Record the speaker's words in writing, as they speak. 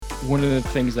One of the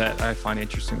things that I find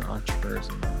interesting with entrepreneurs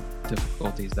and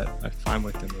difficulties that I find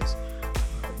with them is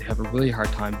they have a really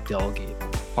hard time delegating.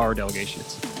 Power delegation,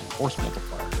 it's a force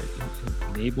multiplier.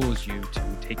 It enables you to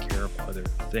take care of other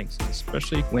things, and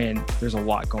especially when there's a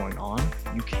lot going on.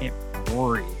 You can't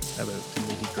worry about the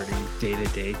nitty-gritty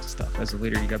day-to-day stuff. As a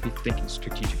leader, you got to be thinking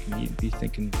strategic. You need to be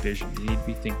thinking vision. You need to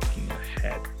be thinking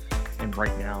ahead. And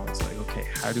right now, it's like, okay,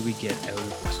 how do we get out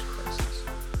of this crisis?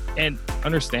 And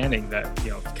understanding that,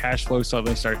 if cash flow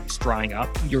suddenly starts drying up,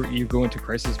 you go into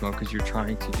crisis mode because you're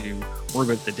trying to worry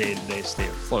about the day-to-day, stay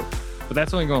afloat. But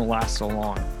that's only going to last so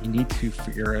long. You need to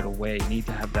figure out a way. You need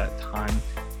to have that time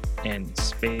and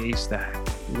space to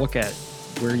look at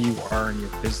where you are in your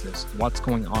business, what's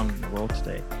going on in the world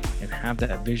today, and have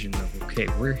that vision of, okay,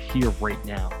 we're here right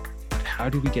now. How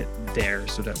do we get there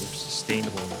so that we're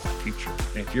sustainable in the future?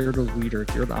 And if you're the leader,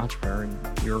 if you're the entrepreneur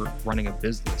and you're running a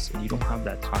business and you don't have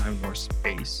that time or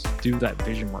space, do that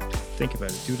vision work, think about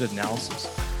it, do the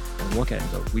analysis and look at it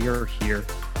and go, we are here,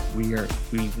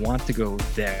 we want to go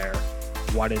there.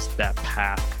 What is that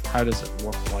path? How does it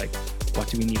look like? What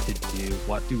do we need to do?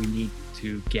 What do we need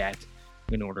to get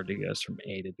in order to get us from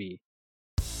A to B?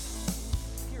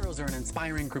 Heroes are an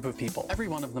inspiring group of people. Every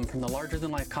one of them, from the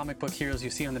larger-than-life comic book heroes you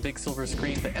see on the big silver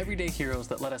screen, to everyday heroes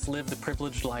that let us live the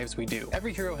privileged lives we do.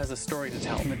 Every hero has a story to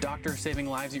tell, from the doctor saving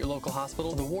lives at your local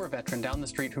hospital, to the war veteran down the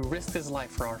street who risked his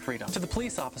life for our freedom, to the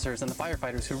police officers and the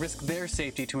firefighters who risk their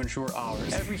safety to ensure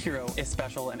ours. Every hero is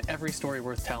special and every story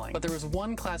worth telling. But there is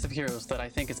one class of heroes that I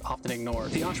think is often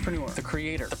ignored: the entrepreneur, the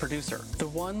creator, the producer. The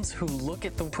ones who look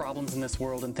at the problems in this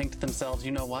world and think to themselves,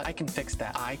 you know what, I can fix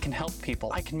that. I can help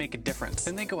people. I can make a difference.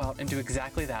 Then they go out and do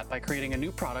exactly that by creating a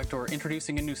new product or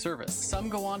introducing a new service. Some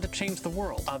go on to change the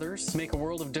world. Others make a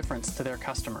world of difference to their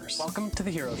customers. Welcome to The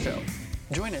Hero Show.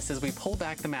 Join us as we pull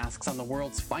back the masks on the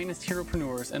world's finest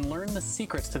heropreneurs and learn the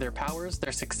secrets to their powers,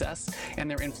 their success,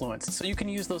 and their influence, so you can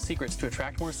use those secrets to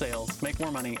attract more sales, make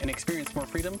more money, and experience more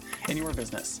freedom in your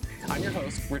business. I'm your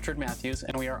host, Richard Matthews,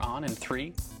 and we are on in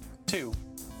 3, 2,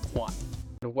 1.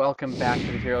 Welcome back to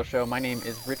The Hero Show. My name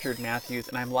is Richard Matthews,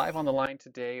 and I'm live on the line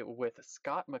today with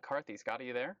Scott McCarthy. Scott, are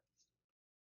you there?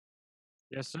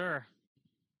 Yes, sir.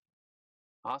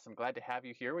 Awesome. Glad to have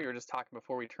you here. We were just talking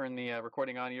before we turned the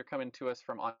recording on. You're coming to us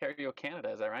from Ontario, Canada.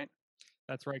 Is that right?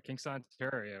 That's right, Kingston,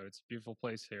 Ontario. It's a beautiful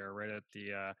place here, right at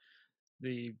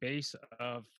the base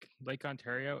of Lake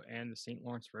Ontario and the St.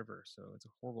 Lawrence River. So it's a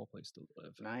horrible place to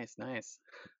live. Nice, nice.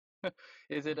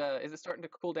 Is it starting to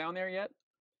cool down there yet?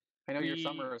 I know your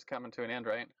summer is coming to an end,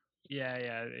 right? Yeah,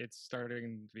 it's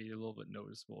starting to be a little bit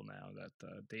noticeable now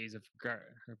that days have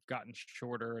gotten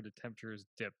shorter. The temperature has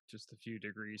dipped just a few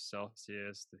degrees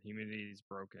Celsius. The humidity is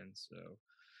broken. So,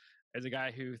 as a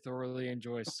guy who thoroughly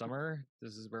enjoys summer,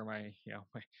 this is where my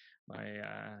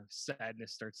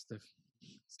sadness starts to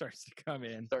come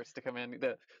in. Starts to come in.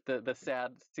 The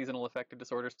sad seasonal affective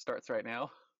disorder starts right now.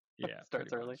 Yeah,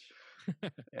 starts early.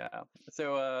 Yeah.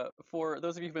 So for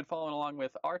those of you who've been following along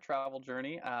with our travel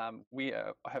journey, we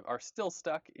are still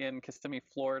stuck in Kissimmee,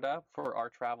 Florida for our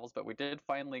travels, but we did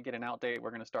finally get an out date.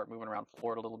 We're going to start moving around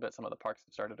Florida a little bit. Some of the parks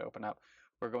have started to open up.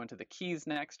 We're going to the Keys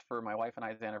next for my wife and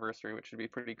I's anniversary, which should be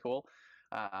pretty cool.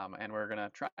 And we're going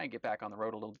to try and get back on the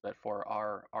road a little bit for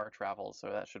our travels, so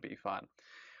that should be fun.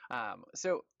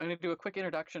 So I'm going to do a quick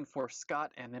introduction for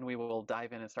Scott, and then we will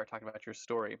dive in and start talking about your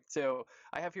story. So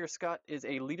I have here, Scott is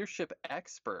a leadership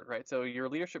expert, right? So your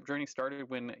leadership journey started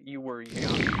when you were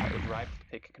young. You had a drive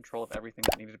to take control of everything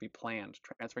that needed to be planned,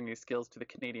 transferring these skills to the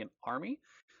Canadian Army.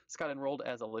 Scott enrolled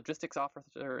as a logistics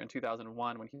officer in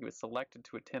 2001 when he was selected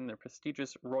to attend the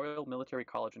prestigious Royal Military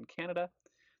College in Canada.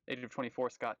 At the age of 24,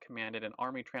 Scott commanded an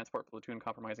Army transport platoon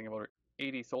comprising about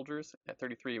 80 soldiers. At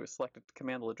 33, he was selected to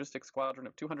command the logistics squadron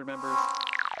of 200 members.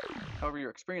 However,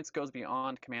 your experience goes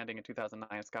beyond commanding. In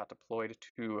 2009, Scott deployed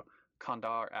to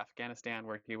Kandahar, Afghanistan,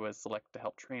 where he was selected to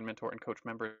help train, mentor, and coach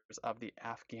members of the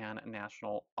Afghan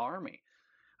National Army.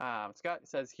 Scott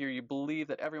says here, you believe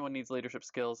that everyone needs leadership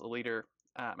skills.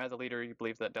 As a leader, you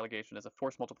believe that delegation is a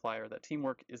force multiplier, that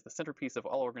teamwork is the centerpiece of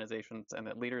all organizations, and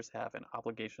that leaders have an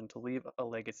obligation to leave a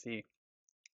legacy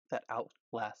that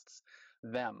outlasts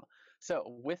them. So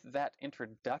with that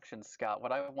introduction, Scott,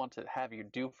 what I want to have you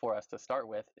do for us to start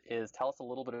with is tell us a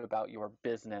little bit about your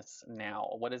business now.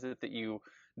 What is it that you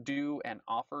do and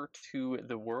offer to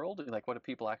the world? Like, what do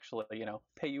people actually,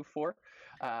 pay you for?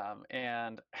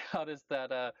 And what does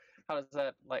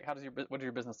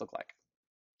your business look like?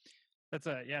 That's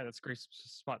a great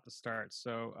spot to start.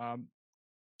 So,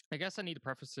 I guess I need to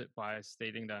preface it by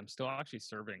stating that I'm still actually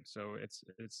serving. So it's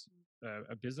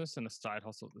a business and a side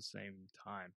hustle at the same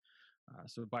time.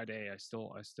 So by day, I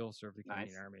still serve the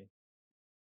Canadian Army.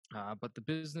 But the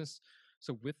business,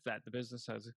 so with that, the business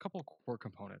has a couple core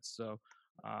components. So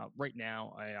right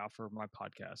now, I offer my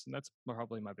podcast, and that's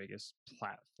probably my biggest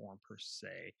platform per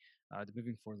se, the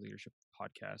Moving Forward Leadership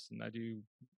podcast. And I do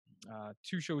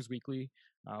two shows weekly.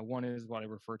 One is what I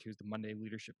refer to as the Monday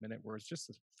Leadership Minute, where it's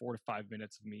just 4 to 5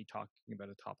 minutes of me talking about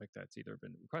a topic that's either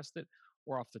been requested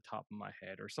or off the top of my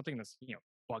head, or something that's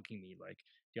bugging me. Like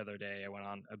the other day, I went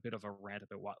on a bit of a rant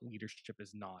about what leadership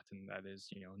is not, and that is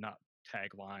not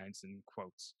taglines and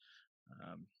quotes.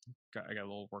 Um, I got a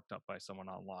little worked up by someone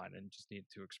online and just needed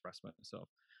to express myself.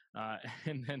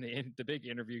 And then the big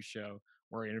interview show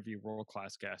where I interview world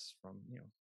class guests from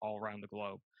all around the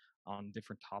globe on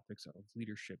different topics of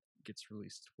leadership gets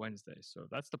released Wednesday. So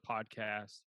that's the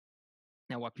podcast.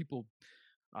 Now, what people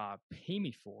pay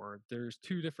me for, there's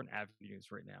two different avenues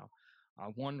right now.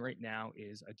 One right now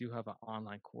is I do have an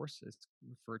online course. It's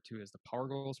referred to as the Power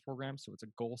Goals program. So it's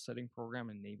a goal setting program,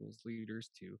 enables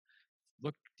leaders to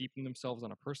look deep in themselves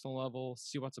on a personal level,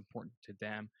 see what's important to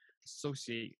them,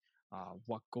 associate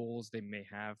what goals they may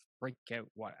have, break out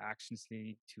what actions they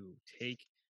need to take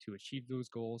to achieve those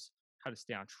goals, how to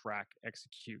stay on track,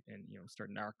 execute, and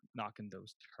start knocking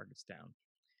those targets down.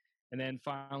 And then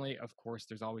finally, of course,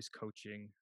 there's always coaching,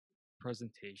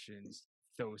 presentations,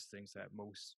 those things that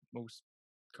most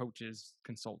coaches,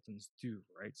 consultants do,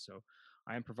 right? So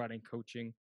I am providing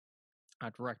coaching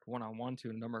direct one-on-one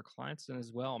to a number of clients, and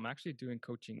as well, I'm actually doing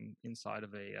coaching inside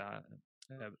of a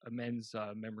men's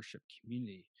membership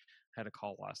community. Had a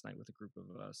call last night with a group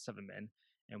of 7 men,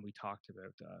 and we talked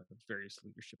about various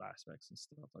leadership aspects and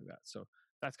stuff like that. So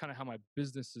that's kind of how my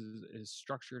business is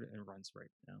structured and runs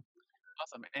right now.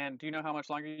 Awesome. And do you know how much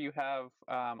longer you have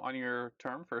on your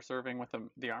term for serving with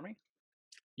the Army?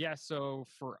 Yeah, so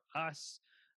for us,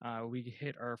 we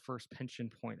hit our first pension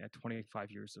point at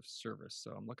 25 years of service.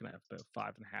 So I'm looking at about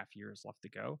 5.5 years left to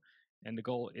go. And the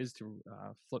goal is to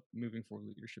flip moving forward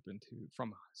leadership into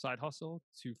from side hustle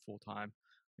to full time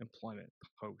employment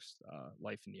post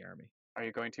life in the Army. Are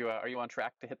you going to? Are you on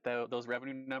track to hit those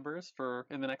revenue numbers for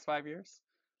in the next 5 years,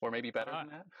 or maybe better Uh,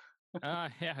 than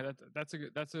that? yeah,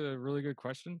 that's a really good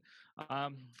question.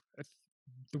 Um,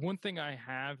 the one thing I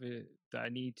have that I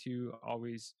need to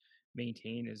always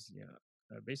maintain is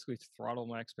basically throttle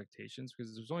my expectations,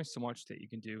 because there's only so much that you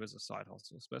can do as a side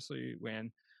hustle, especially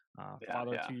when Yeah,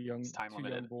 father of yeah. It's time two young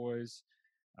limited. boys,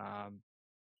 um,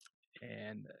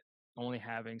 and only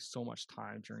having so much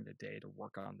time during the day to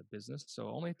work on the business. So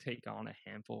I only take on a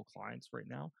handful of clients right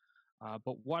now.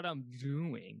 But what I'm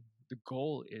doing, the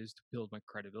goal is to build my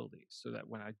credibility so that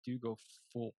when I do go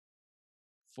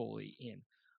fully in,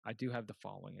 I do have the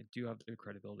following. I do have the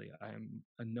credibility. I am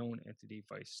a known entity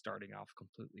by starting off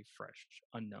completely fresh,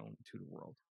 unknown to the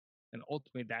world. And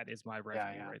ultimately, that is my Yeah,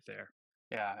 revenue yeah. right there.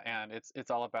 Yeah, and it's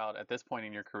all about at this point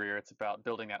in your career, it's about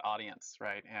building that audience,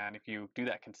 right? And if you do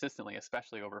that consistently,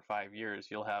 especially over 5 years,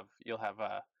 you'll have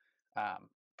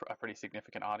a pretty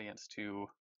significant audience to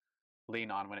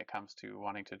lean on when it comes to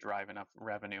wanting to drive enough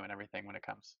revenue and everything when it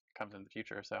comes in the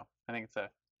future. So I think it's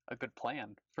a good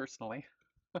plan, personally.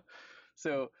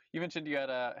 So you mentioned you had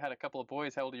a couple of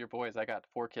boys. How old are your boys? I got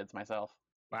 4 kids myself.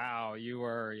 Wow, you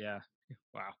are, yeah.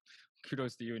 Wow.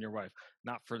 Kudos to you and your wife.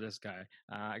 Not for this guy.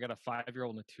 I got a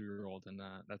 5-year-old and a 2-year-old, and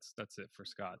that's it for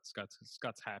Scott.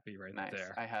 Scott's happy right Nice.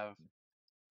 there. I have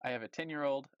a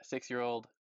 10-year-old, a 6-year-old,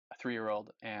 a 3-year-old,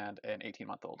 and an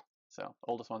 18-month-old. So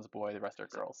oldest one's a boy, the rest are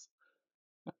girls.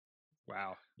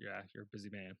 Wow. Yeah, you're a busy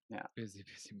man. Yeah, Busy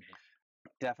man.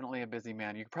 definitely a busy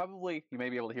man. You may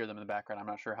be able to hear them in the background. I'm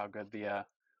not sure how good the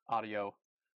audio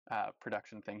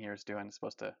production thing here is doing. It's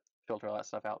supposed to filter all that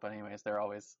stuff out, but anyways, they're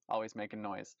always making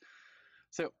noise.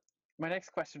 So my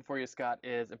next question for you, Scott,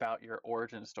 is about your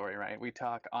origin story, right? We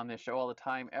talk on this show all the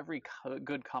time. Every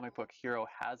good comic book hero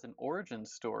has an origin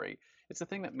story. It's the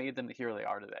thing that made them the hero they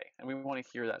are today. And we want to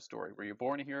hear that story. Were you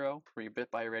born a hero? Were you bit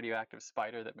by a radioactive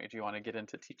spider that made you want to get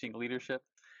into teaching leadership?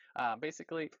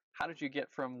 Basically, how did you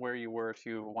get from where you were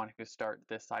to wanting to start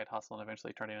this side hustle and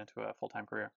eventually turn it into a full-time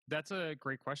career? That's a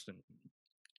great question.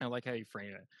 I like how you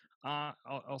frame it.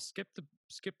 I'll skip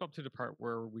up to the part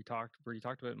where you talked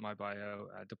about my bio,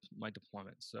 my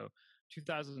deployment. So,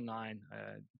 2009,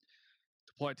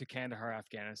 deployed to Kandahar,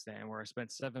 Afghanistan, where I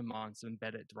spent 7 months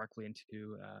embedded directly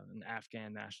into an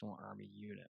Afghan National Army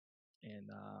unit.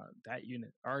 And that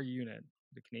unit, our unit,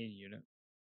 the Canadian unit,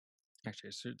 actually,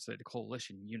 I should say the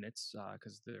coalition units,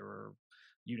 because there were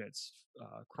units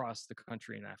across the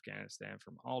country in Afghanistan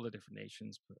from all the different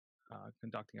nations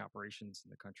conducting operations in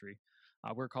the country.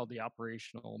 We're called the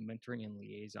Operational Mentoring and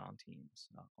Liaison Teams,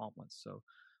 ALMAs. So,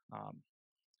 um,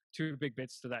 two big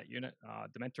bits to that unit,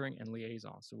 the mentoring and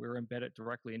liaison. So we were embedded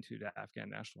directly into the Afghan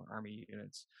National Army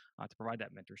units to provide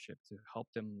that mentorship to help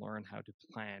them learn how to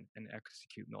plan and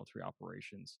execute military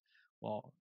operations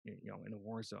while in a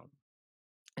war zone.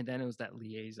 And then it was that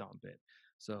liaison bit.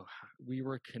 So we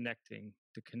were connecting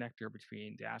the connector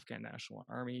between the Afghan National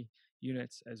Army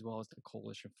units as well as the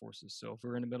coalition forces. So if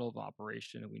we're in the middle of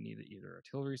operation and we needed either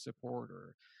artillery support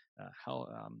or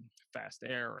fast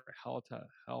air or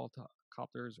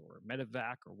helicopters or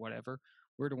medevac or whatever,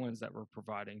 we're the ones that were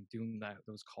providing, doing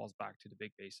those calls back to the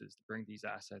big bases to bring these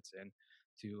assets in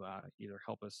to either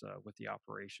help us with the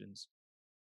operations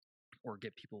or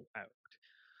get people out.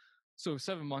 So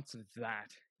 7 months of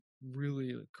that,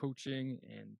 really coaching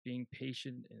and being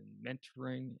patient and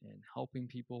mentoring and helping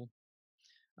people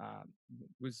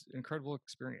was an incredible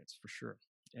experience for sure.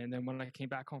 And then when I came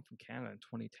back home from Canada in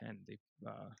 2010,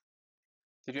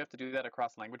 Did you have to do that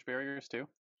across language barriers too?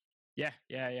 yeah.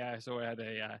 So I had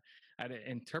an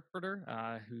interpreter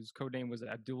whose code name was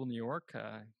Abdul New York.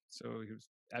 So he was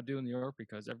Abdul New York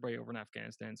because everybody over in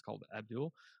Afghanistan is called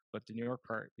Abdul, but the New York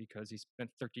part because he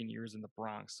spent 13 years in the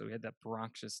Bronx, so he had that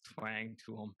Bronxish twang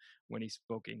to him when he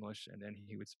spoke English, and then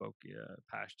he would spoke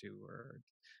Pashto or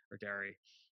Dari.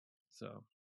 So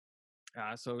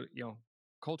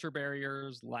culture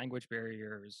barriers, language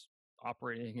barriers,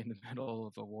 operating in the middle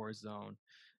of a war zone,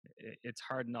 it's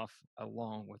hard enough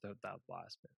alone without that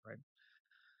last bit, right?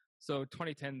 So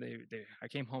 2010, I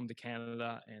came home to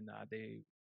Canada and they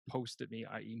posted me,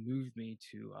 i.e., moved me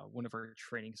to one of our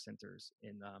training centers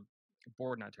in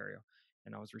Borden, Ontario,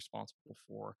 and I was responsible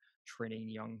for training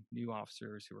young new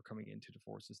officers who were coming into the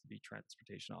forces to be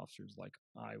transportation officers, like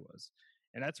I was.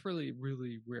 And that's really,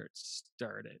 really where it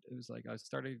started. It was like I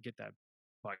started to get that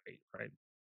bite, right?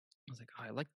 I was like, I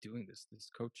like doing this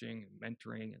coaching and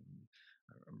mentoring, and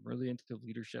I'm really into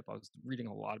leadership. I was reading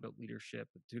a lot about leadership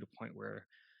to the point where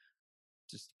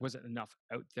just wasn't enough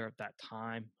out there at that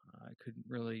time. I couldn't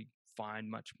really find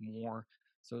much more.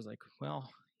 So I was like,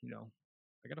 well,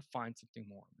 I got to find something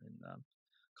more. And a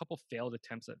couple failed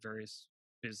attempts at various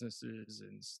businesses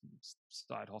and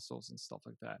side hustles and stuff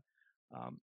like that.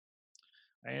 Um,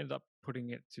 I ended up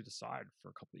putting it to the side for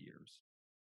a couple of years.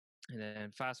 And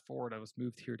then fast forward, I was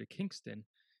moved here to Kingston,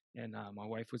 and my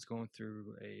wife was going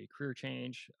through a career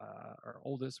change. Our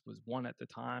oldest was one at the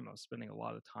time. I was spending a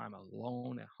lot of time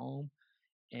alone at home,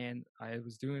 and I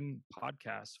was doing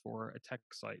podcasts for a tech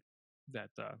site that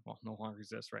no longer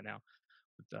exists right now.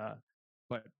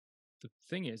 But the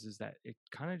thing is that it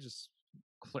kind of just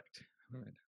clicked. I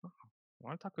went, oh, I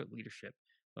want to talk about leadership,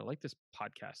 but I like this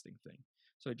podcasting thing.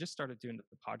 So I just started doing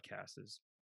the podcast as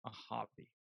a hobby.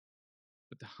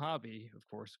 But the hobby, of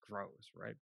course, grows,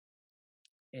 right?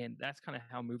 And that's kind of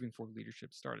how Moving Forward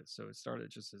Leadership started. So it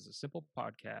started just as a simple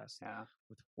podcast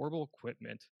with horrible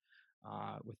equipment,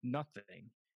 with nothing.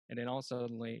 And then all of a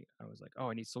sudden, I was like, oh,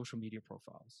 I need social media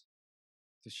profiles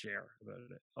to share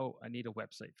about it. Oh, I need a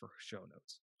website for show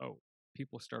notes. Oh,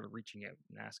 people started reaching out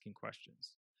and asking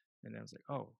questions. And I was like,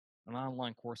 oh, an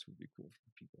online course would be cool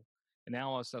for people. And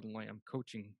now all of a sudden, I'm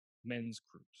coaching men's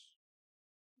groups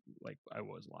like I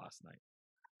was last night.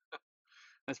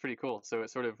 That's pretty cool. So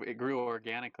it grew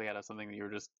organically out of something that you were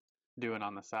just doing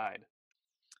on the side.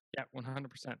 Yeah, 100%.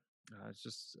 It's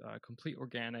just complete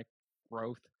organic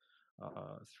growth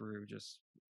through just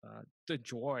the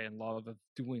joy and love of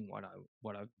doing what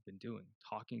I've been doing,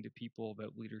 talking to people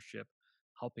about leadership,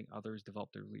 helping others develop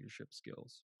their leadership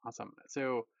skills. Awesome.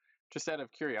 So, just out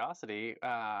of curiosity,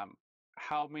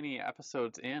 how many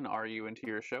episodes in are you into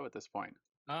your show at this point?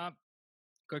 Uh,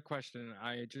 Good question.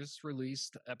 I just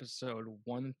released episode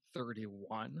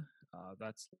 131.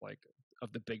 That's like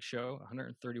of the Big Show,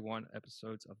 131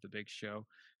 episodes of the Big Show,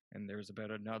 and there's about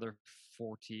another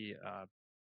 40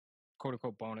 quote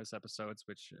unquote bonus episodes,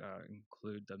 which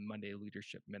include the Monday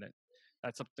Leadership Minute.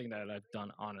 That's something that I've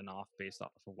done on and off based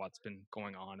off of what's been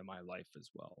going on in my life as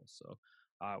well. So,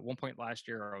 at one point last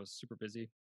year, I was super busy.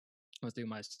 I was doing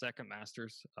my second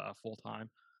master's full time.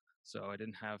 So I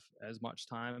didn't have as much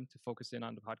time to focus in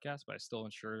on the podcast, but I still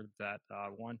ensured that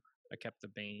one, I kept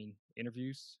the main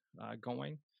interviews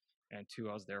going, and two,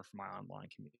 I was there for my online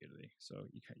community. So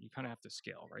you kind of have to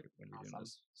scale, right, when you're doing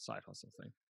this side hustle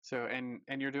thing. So and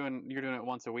you're doing it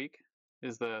once a week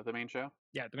is the main show?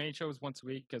 Yeah, the main show is once a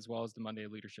week, as well as the Monday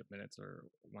Leadership Minutes are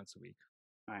once a week.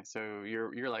 All right, so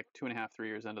you're like 2.5, 3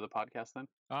 years into the podcast then?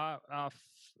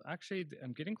 Actually,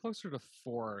 I'm getting closer to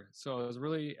 4. So it was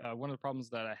really one of the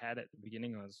problems that I had at the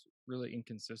beginning was really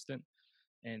inconsistent,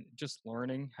 and just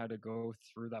learning how to go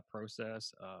through that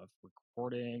process of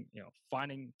recording,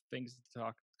 finding things to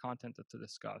talk, content to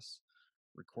discuss,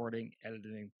 recording,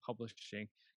 editing, publishing,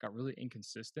 got really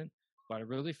inconsistent. But I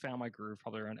really found my groove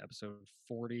probably around episode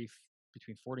 40,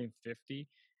 between 40 and 50.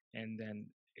 And then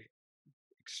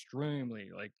extremely,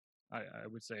 like, I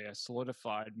would say I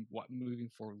solidified what moving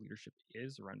forward leadership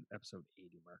is around episode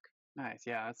 80 mark. Nice.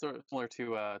 Yeah, it's sort of similar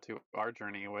to our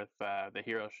journey with the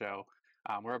Hero Show.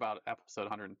 We're about episode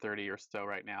 130 or so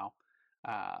right now.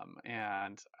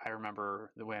 And I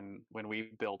remember when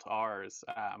we built ours,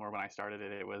 or when I started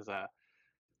it, it was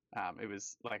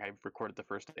like I recorded the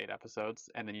first 8 episodes,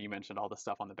 and then you mentioned all the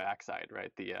stuff on the backside,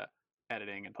 right? The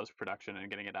editing and post production and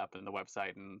getting it up and the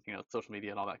website and social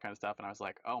media and all that kind of stuff. And I was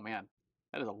like, oh man,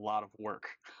 that is a lot of work.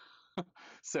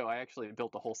 So I actually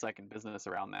built a whole second business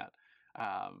around that,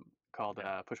 called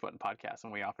Yeah. Push Button Podcast,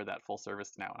 and we offer that full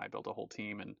service now. And I built a whole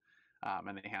team, and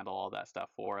they handle all that stuff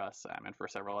for us, and for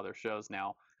several other shows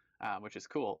now, which is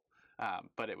cool.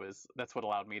 But that's what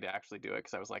allowed me to actually do it,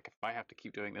 because I was like, if I have to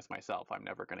keep doing this myself, I'm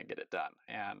never going to get it done.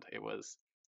 And it was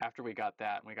after we got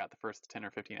that, and we got the first 10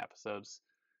 or 15 episodes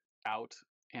out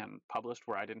and published,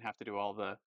 where I didn't have to do all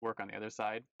the work on the other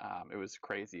side. It was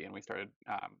crazy, and we started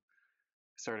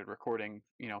recording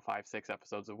 5-6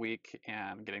 episodes a week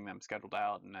and getting them scheduled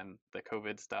out. And then the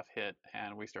COVID stuff hit,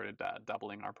 and we started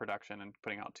doubling our production and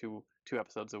putting out two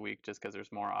episodes a week, just because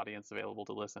there's more audience available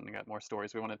to listen and got more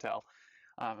stories we want to tell,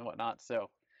 and whatnot. So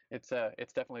it's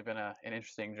definitely been an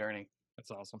interesting journey.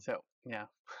 That's awesome. So yeah.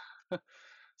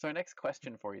 So our next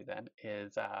question for you then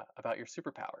is about your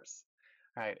superpowers.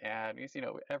 Right, and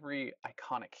every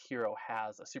iconic hero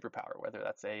has a superpower, whether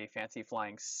that's a fancy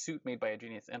flying suit made by a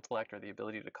genius intellect or the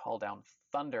ability to call down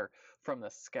thunder from the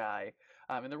sky.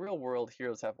 In the real world,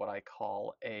 heroes have what I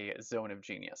call a zone of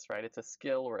genius, right? It's a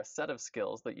skill or a set of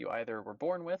skills that you either were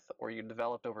born with or you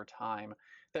developed over time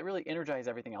that really energize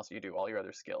everything else you do, all your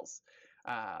other skills.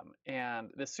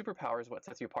 And this superpower is what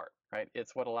sets you apart, right?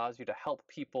 It's what allows you to help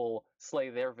people slay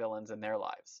their villains in their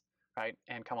lives, right?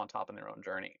 And come on top in their own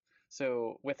journey.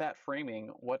 So with that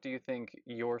framing, what do you think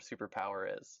your superpower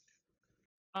is?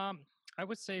 Um, I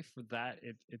would say for that,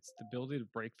 it's the ability to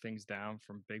break things down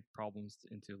from big problems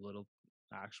into little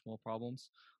actionable problems.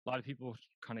 A lot of people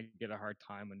kind of get a hard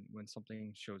time when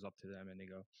something shows up to them and they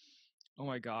go, "Oh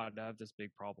my God, I have this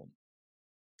big problem."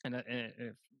 And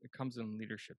it comes in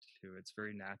leadership too. It's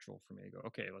very natural for me to go,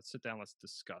 "Okay, let's sit down, let's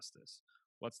discuss this.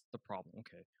 What's the problem?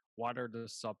 Okay, what are the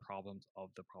sub problems of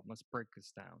the problem? Let's break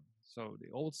this down." So the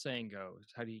old saying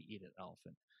goes, "How do you eat an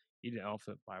elephant? Eat an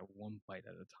elephant by one bite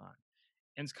at a time."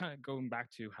 And it's kind of going back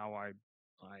to how I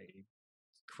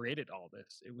created all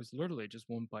this. It was literally just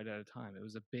one bite at a time. It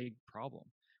was a big problem.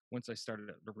 Once I started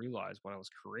to realize what I was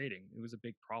creating, it was a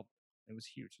big problem. It was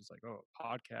huge. It's like, oh,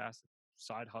 podcast,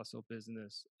 side hustle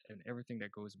business, and everything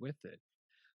that goes with it.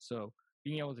 So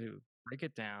being able to break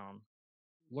it down,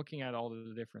 looking at all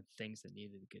the different things that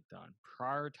needed to get done,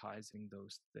 prioritizing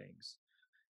those things,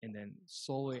 and then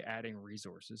slowly adding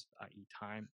resources, i.e.,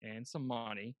 time and some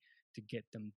money, to get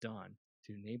them done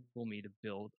to enable me to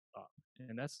build up.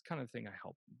 And that's the kind of thing I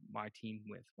help my team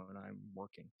with when I'm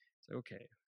working. So, okay,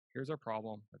 here's our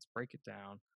problem. Let's break it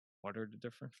down. What are the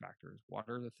different factors? What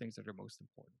are the things that are most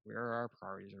important? Where are our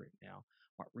priorities right now?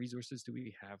 What resources do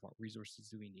we have? What resources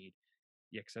do we need?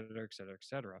 Et cetera, et cetera, et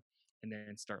cetera. And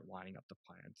then start lining up the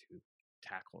plan to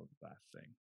tackle that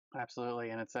thing.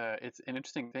 Absolutely, and it's an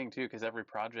interesting thing too, because every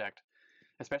project,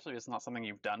 especially if it's not something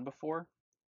you've done before,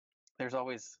 there's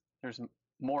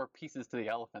more pieces to the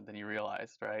elephant than you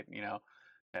realized, right?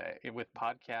 With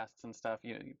podcasts and stuff,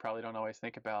 you probably don't always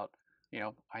think about,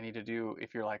 I need to do,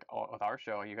 if you're like, oh, with our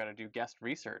show, you got to do guest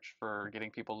research for getting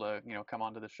people to, come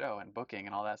onto the show and booking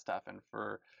and all that stuff. And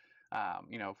for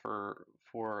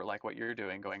like what you're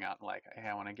doing, going out and like, hey,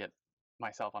 I want to get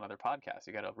myself on other podcasts.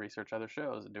 You got to research other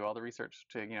shows and do all the research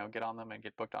to, get on them and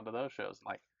get booked onto those shows. And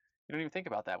like, you don't even think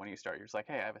about that when you start. You're just like,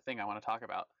 hey, I have a thing I want to talk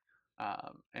about.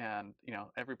 And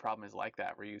every problem is like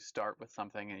that, where you start with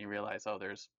something and you realize, oh,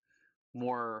 there's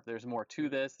more to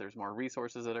this. There's more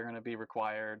resources that are going to be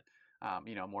required.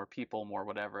 More people, more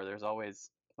whatever. There's always,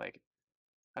 like,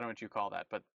 I don't know what you call that,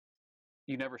 but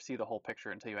you never see the whole picture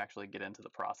until you actually get into the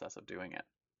process of doing it.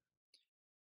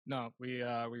 No, we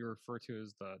refer to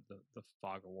as the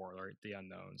fog of war, right? The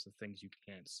unknowns, the things you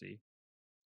can't see.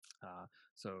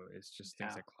 So it's just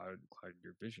things Yeah. that cloud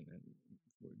your vision. And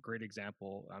great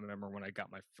example. I remember when I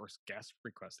got my first guest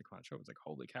request to come on the show. It was like,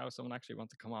 holy cow, someone actually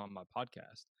wants to come on my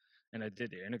podcast. And I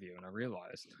did the interview, and I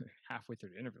realized halfway through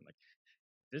the interview, like,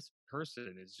 this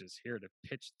person is just here to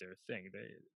pitch their thing.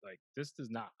 They like, this does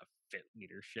not fit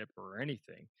leadership or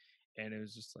anything. And it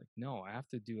was just like, no, I have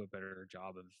to do a better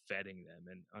job of vetting them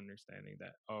and understanding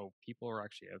that, oh, people are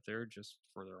actually out there just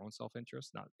for their own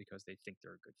self-interest, not because they think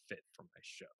they're a good fit for my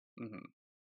show. Hmm.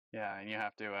 Yeah, and you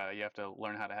have to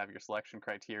learn how to have your selection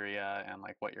criteria and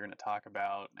like what you're going to talk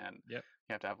about, and Yep.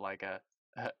 you have to have like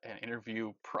an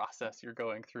interview process you're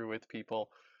going through with people,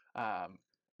 um,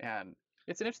 and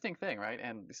it's an interesting thing, right?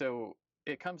 And so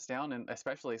it comes down, and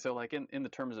especially so like in the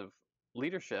terms of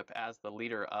leadership, as the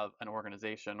leader of an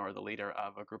organization or the leader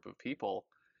of a group of people,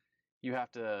 you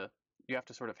have to you have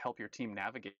to sort of help your team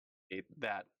navigate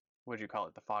that, what do you call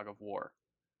it, the fog of war,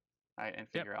 right? And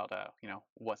Yep. figure out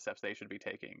what steps they should be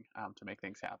taking to make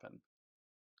things happen.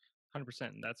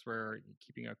 100%. And that's where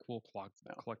keeping a cool So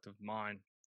collective mind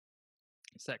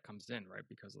set comes in, right?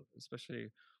 Because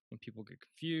especially when people get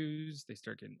confused, they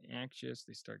start getting anxious,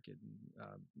 they start getting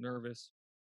nervous,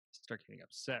 start getting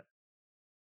upset.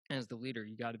 As the leader,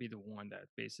 you got to be the one that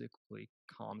basically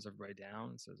calms everybody down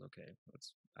and says, okay,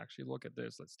 let's actually look at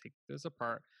this. Let's take this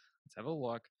apart. Let's have a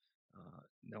look.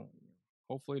 No,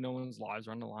 hopefully no one's lives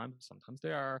are on the line, but sometimes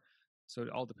they are. So it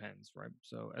all depends, right?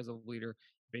 So as a leader,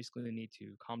 you basically need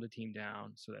to calm the team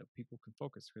down so that people can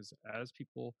focus. Because as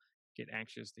people get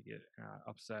anxious, they get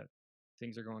upset,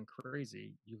 things are going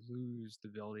crazy, you lose the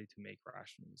ability to make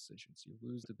rational decisions. You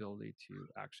lose the ability to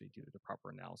actually do the proper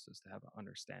analysis to have an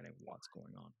understanding of what's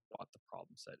going on, what the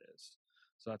problem set is.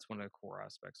 So that's one of the core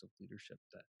aspects of leadership,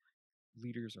 that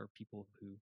leaders are people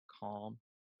who calm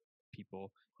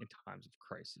people in times of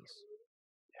crisis.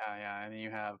 yeah, and then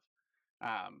you have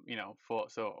full,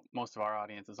 so most of our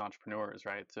audience is entrepreneurs,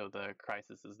 right? So the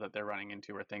crises that they're running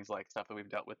into are things like stuff that we've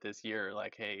dealt with this year,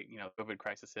 like, hey, COVID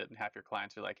crisis hit, and half your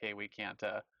clients are like, hey, we can't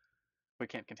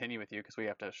continue with you because we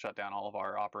have to shut down all of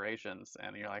our operations.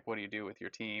 And you're like, what do you do with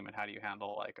your team, and how do you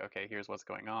handle, like, okay, here's what's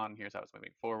going on, here's how it's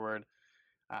moving forward.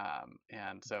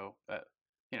 And so that,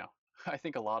 you know, I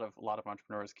think a lot of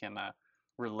entrepreneurs can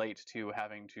relate to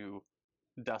having to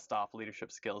dust off leadership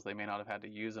skills they may not have had to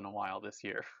use in a while this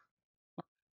year.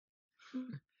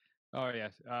 Oh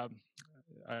yes, I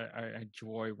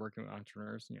enjoy working with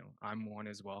entrepreneurs. I'm one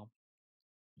as well.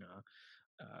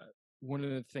 One of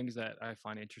the things that I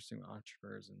find interesting with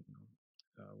entrepreneurs, and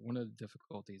one of the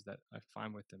difficulties that I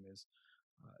find with them is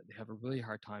they have a really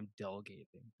hard time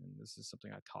delegating. And this is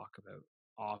something I talk about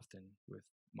often with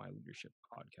my leadership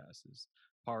podcast. Is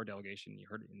power delegation. You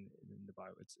heard it in the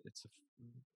bio. It's a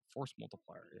force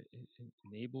multiplier. It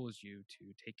enables you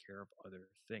to take care of other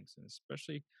things, and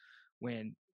especially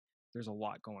when there's a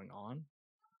lot going on,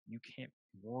 you can't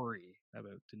worry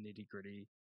about the nitty gritty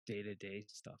day to day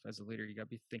stuff. As a leader, you got to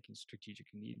be thinking strategic.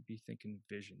 You need to be thinking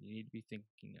vision. You need to be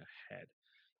thinking ahead.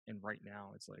 And right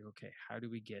now, it's like, okay, how do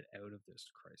we get out of this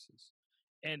crisis?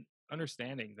 And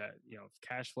understanding that, if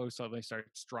cash flow suddenly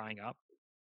starts drying up,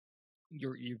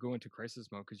 you go into crisis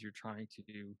mode because you're trying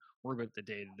to worry about the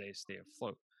day to day, stay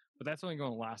afloat. But that's only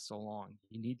going to last so long.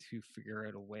 You need to figure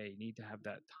out a way. You need to have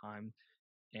that time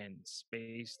and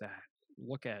space that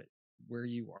look at where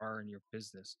you are in your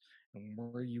business and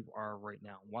where you are right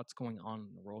now, what's going on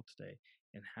in the world today,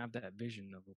 and have that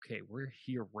vision of, okay, we're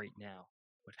here right now,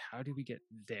 but how do we get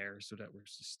there so that we're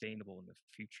sustainable in the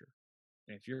future?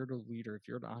 And if you're the leader, if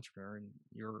you're the entrepreneur and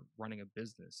you're running a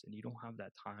business and you don't have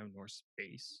that time nor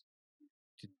space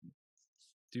to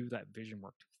do that vision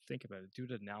work, to think about it, do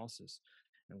the analysis,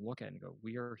 and look at it and go,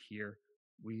 we are here,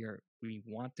 we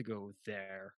want to go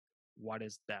there. What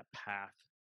is that path?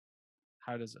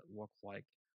 How does it look like?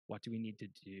 What do we need to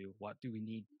do? What do we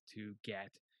need to get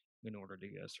in order to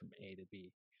get us from A to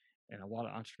B? And a lot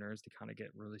of entrepreneurs, they kind of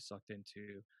get really sucked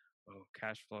into, oh,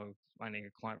 cash flow, finding a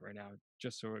client right now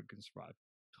just so it can survive.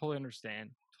 Totally understand,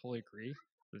 totally agree.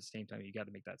 But at the same time, you got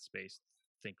to make that space,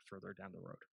 think further down the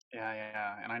road.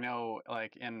 Yeah. And I know,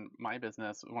 like, in my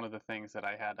business, one of the things that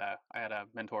I had a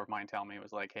mentor of mine tell me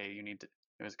was like, hey, you need to.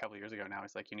 It was a couple of years ago now.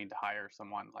 It's like, you need to hire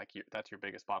someone. Like, that's your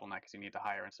biggest bottleneck, is you need to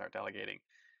hire and start delegating.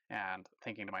 And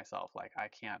thinking to myself, like, I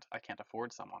can't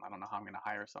afford someone. I don't know how I'm going to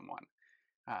hire someone.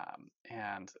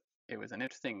 And it was an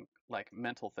interesting, like,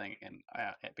 mental thing, and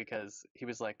because he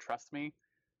was like, trust me,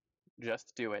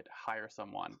 just do it, hire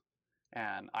someone.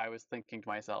 And I was thinking to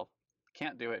myself,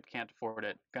 can't do it, can't afford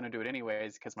it, going to do it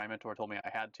anyways because my mentor told me I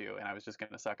had to, and I was just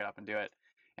going to suck it up and do it.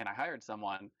 And I hired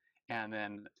someone, and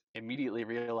then immediately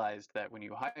realized that when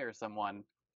you hire someone,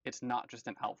 it's not just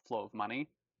an outflow of money,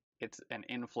 it's an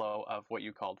inflow of what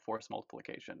you called force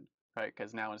multiplication, right?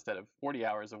 Because now, instead of 40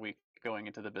 hours a week going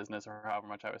into the business, or however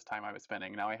much time I was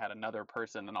spending, now I had another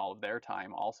person and all of their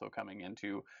time also coming in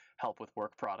to help with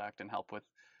work product and help with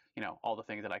all the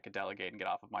things that I could delegate and get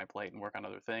off of my plate and work on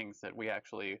other things, that we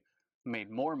actually made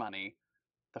more money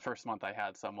the first month I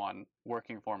had someone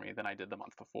working for me than I did the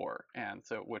month before, and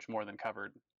so which more than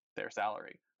covered their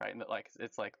salary, right? And that, like,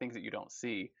 it's like things that you don't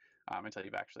see until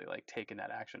you've actually like taken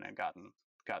that action and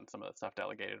gotten some of the stuff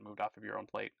delegated and moved off of your own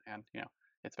plate. And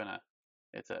it's been a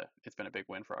it's been a big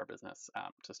win for our business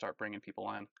to start bringing people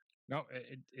in. No,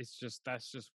 it's just that's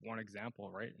just one example,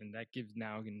 right? And that gives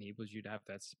now enables you to have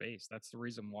that space. That's the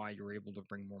reason why you're able to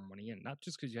bring more money in, not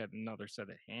just because you had another set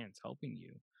of hands helping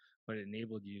you, but it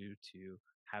enabled you to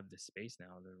have the space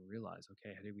now to realize,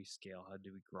 okay, how do we scale? How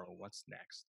do we grow? What's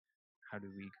next? How do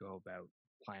we go about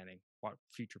planning? What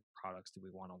future products do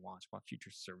we want to launch? What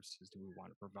future services do we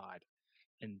want to provide?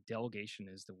 And delegation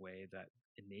is the way that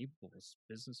enables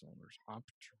business owners,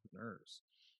 entrepreneurs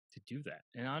to do that.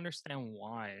 And I understand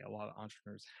why a lot of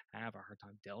entrepreneurs have a hard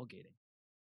time delegating.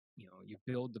 You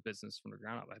build the business from the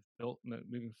ground up. I've built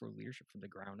moving for leadership from the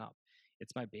ground up.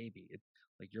 It's my baby.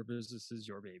 Like your business is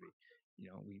your baby.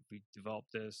 We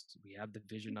developed this. We have the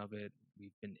vision of it.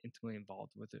 We've been intimately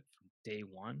involved with it from day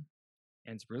one,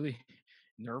 and it's really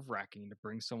nerve wracking to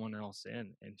bring someone else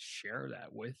in and share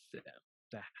that with them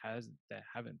that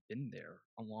haven't been there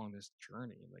along this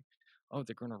journey. Like, oh,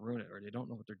 they're going to ruin it, or they don't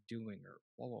know what they're doing, or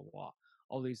blah blah blah.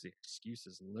 All these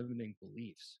excuses, limiting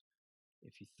beliefs.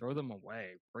 If you throw them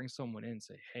away, bring someone in,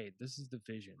 say, hey, this is the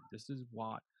vision. This is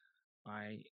what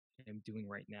I am doing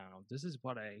right now. This is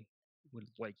what I would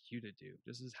like you to do.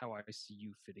 This is how I see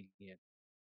you fitting in.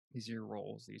 These are your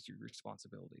roles. These are your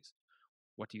responsibilities.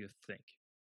 What do you think?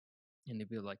 And they'd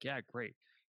be like, yeah, great.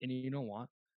 And you know what?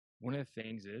 One of the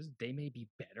things is they may be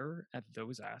better at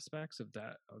those aspects of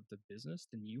the business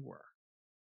than you were.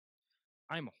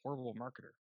 I'm a horrible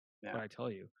marketer, Yeah, but I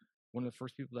tell you, one of the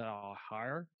first people that I'll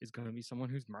hire is going to be someone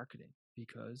who's marketing,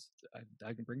 because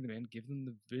I can bring them in, give them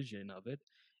the vision of it,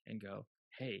 and go,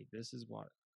 hey, this is what,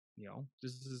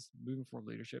 this is moving forward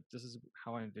leadership. This is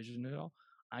how I envision it all.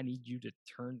 I need you to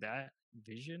turn that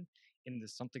vision into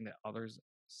something that others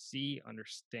see,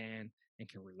 understand, and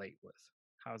can relate with.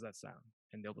 How does that sound?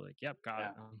 And they'll be like, yep, got it. yeah.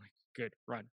 And I'm like, good,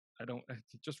 run. I don't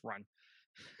just run.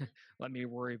 Let me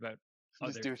worry about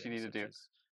Just other do what you need things to such do. as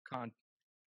con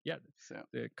yeah, So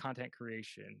the content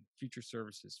creation, future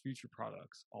services, future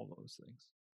products, all those things.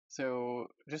 So,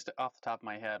 just off the top of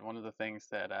my head, one of the things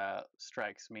that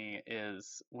strikes me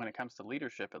is when it comes to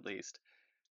leadership, at least,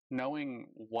 knowing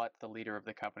what the leader of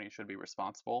the company should be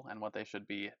responsible and what they should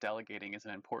be delegating is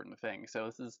an important thing. So,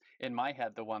 this is in my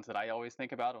head the ones that I always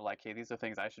think about of like, hey, these are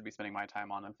things I should be spending my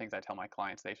time on and things I tell my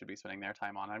clients they should be spending their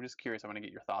time on. I'm just curious, I want to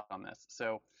get your thought on this.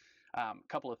 So, a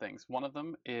couple of things. One of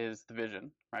them is the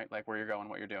vision, right? Like where you're going,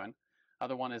 what you're doing.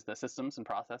 Other one is the systems and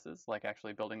processes, like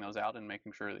actually building those out and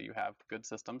making sure that you have good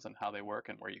systems and how they work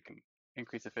and where you can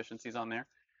increase efficiencies on there.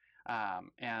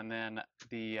 And then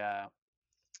the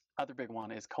other big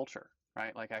one is culture,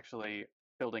 right? Like actually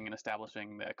building and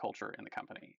establishing the culture in the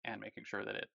company and making sure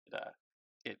that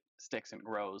it sticks and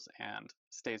grows and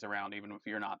stays around, even if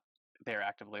you're not there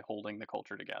actively holding the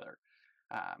culture together.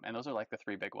 And those are like the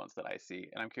three big ones that I see.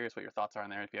 And I'm curious what your thoughts are on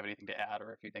there. If you have anything to add,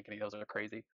 or if you think any of those are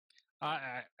crazy.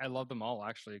 I love them all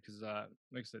actually, because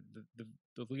like I said,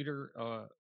 the leader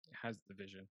has the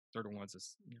vision. They're the ones that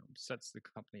sets the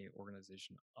company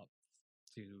organization up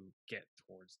to get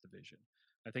towards the vision.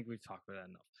 I think we've talked about that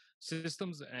enough.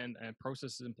 Systems and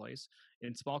processes in place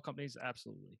in small companies,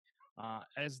 absolutely.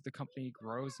 As the company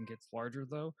grows and gets larger,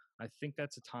 though, I think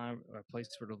that's a place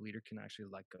where the leader can actually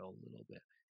let go a little bit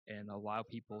and allow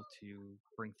people to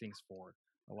bring things forward,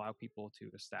 allow people to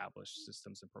establish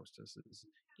systems and processes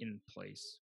in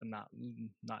place, and not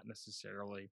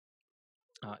necessarily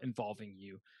involving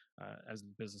you as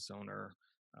the business owner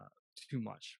uh, too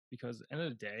much. Because at the end of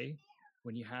the day,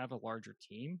 when you have a larger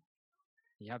team,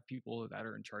 you have people that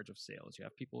are in charge of sales, you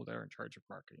have people that are in charge of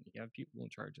marketing, you have people in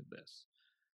charge of this.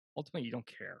 Ultimately, you don't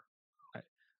care. I,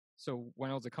 so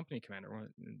when I was a company commander,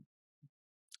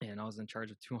 and I was in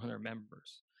charge of 200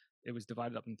 members, it was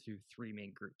divided up into three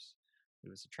main groups. It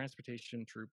was a transportation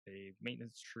troop, a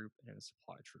maintenance troop, and a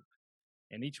supply troop.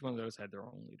 And each one of those had their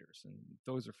own leaders, and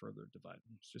those are further divided.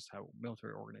 It's just how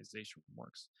military organization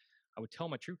works. I would tell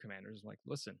my troop commanders, like,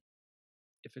 listen,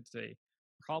 if it's a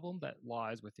problem that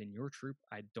lies within your troop,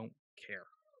 I don't care.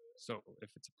 So if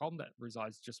it's a problem that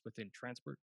resides just within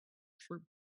transport troop,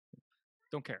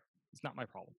 don't care. It's not my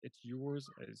problem. It's yours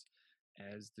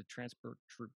as the transport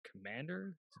troop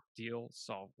commander to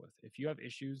solve with. If you have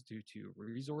issues due to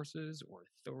resources or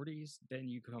authorities, then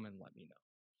you come and let me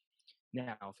know.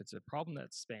 Now, if it's a problem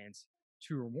that spans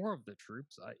two or more of the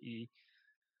troops, i.e.,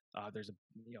 there's a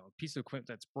piece of equipment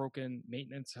that's broken,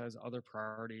 maintenance has other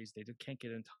priorities, they can't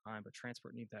get in time, but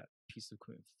transport need that piece of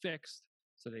equipment fixed.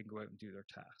 so they can go out and do their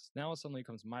tasks. Now it suddenly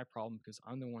becomes my problem because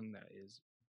I'm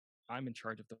in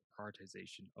charge of the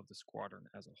prioritization of the squadron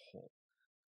as a whole,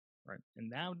 right? And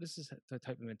now this is the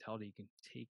type of mentality you can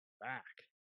take back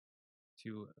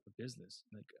to a business.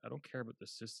 Like, I don't care about the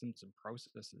systems and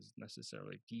processes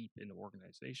necessarily deep in the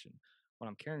organization. What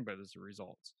I'm caring about is the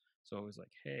results. So it was like,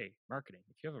 hey, marketing,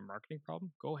 if you have a marketing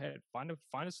problem, go ahead, find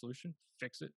a solution,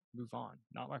 fix it, move on.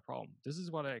 Not my problem. This is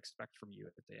what I expect from you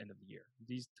at the end of the year.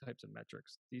 These types of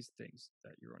metrics, these things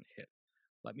that you're going to hit.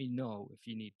 Let me know if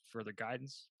you need further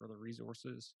guidance, further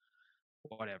resources,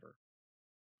 whatever.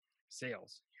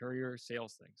 Sales, here are your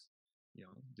sales things.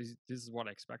 This is what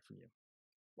I expect from you.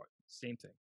 What? Same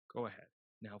thing. Go ahead.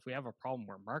 Now, if we have a problem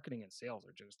where marketing and sales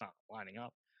are just not lining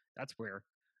up, that's where,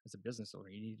 as a business owner,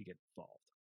 you need to get involved.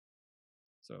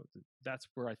 So that's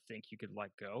where I think you could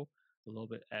let go a little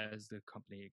bit as the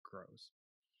company grows.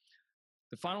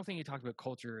 The final thing you talked about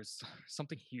culture is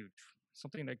something huge,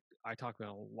 something that I talk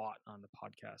about a lot on the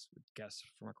podcast with guests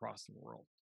from across the world.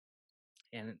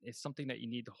 And it's something that you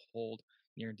need to hold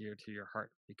near and dear to your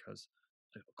heart because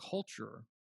a culture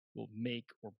will make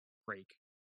or break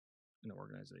an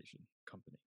organization,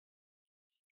 company.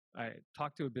 I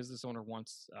talked to a business owner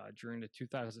once during the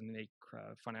 2008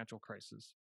 financial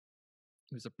crisis.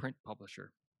 He was a print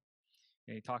publisher.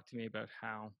 And he talked to me about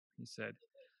how he said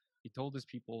he told his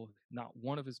people not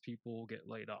one of his people will get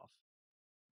laid off.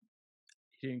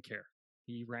 He didn't care.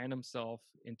 He ran himself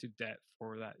into debt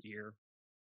for that year.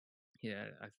 Yeah,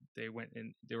 they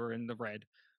were in the red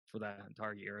for that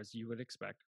entire year, as you would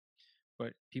expect.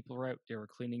 But people were out, they were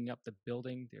cleaning up the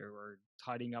building, they were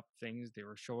tidying up things, they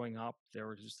were showing up, they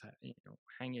were just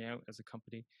hanging out as a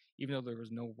company, even though there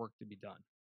was no work to be done.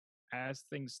 As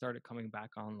things started coming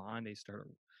back online,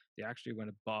 they actually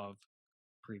went above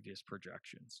previous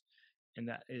projections. And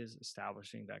that is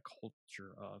establishing that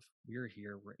culture of we're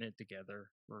here, we're in it together,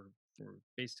 we're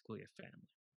basically a family.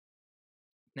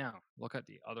 Now, look at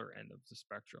the other end of the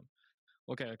spectrum.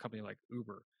 Look at a company like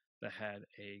Uber that had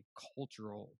a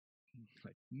cultural,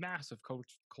 like massive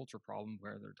culture problem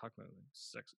where they're talking about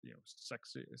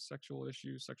sexual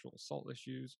issues, sexual assault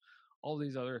issues, all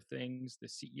these other things. The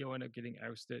CEO ended up getting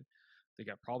ousted. They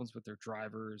got problems with their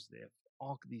drivers. They have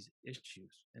all these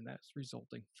issues, and that's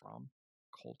resulting from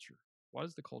culture. What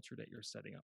is the culture that you're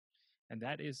setting up? And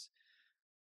that is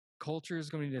culture is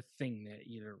going to be the thing that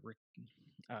either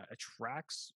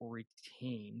attracts or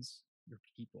retains your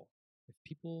people. If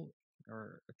people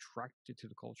are attracted to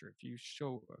the culture, if you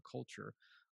show a culture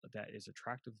that is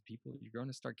attractive to people, you're going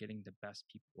to start getting the best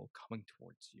people coming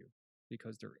towards you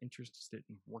because they're interested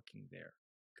in working there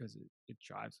because it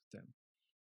jives with them.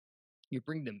 You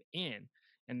bring them in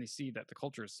and they see that the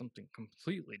culture is something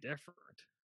completely different.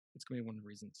 It's going to be one of the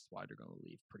reasons why they're going to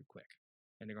leave pretty quick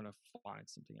and they're going to find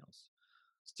something else.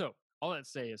 So all that to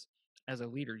say is, as a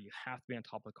leader, you have to be on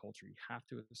top of culture. You have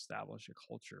to establish a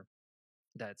culture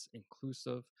that's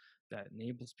inclusive, that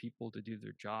enables people to do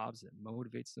their jobs, that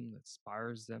motivates them, that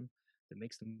inspires them, that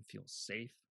makes them feel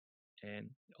safe, and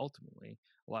ultimately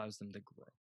allows them to grow.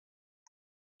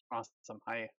 Awesome.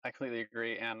 I completely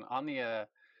agree. And on the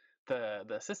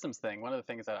systems thing, one of the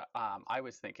things that I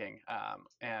was thinking,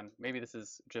 and maybe this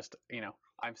is just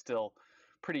I'm still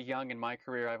pretty young in my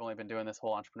career. I've only been doing this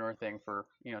whole entrepreneur thing for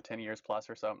 10 years plus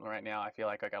or something right now. I feel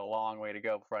like I got a long way to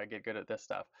go before I get good at this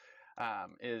stuff.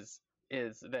 Is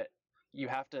that you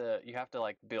have to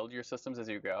like build your systems as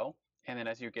you go, and then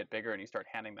as you get bigger and you start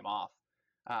handing them off,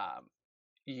 um,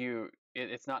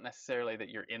 it's not necessarily that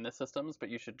you're in the systems, but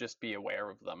you should just be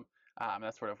aware of them.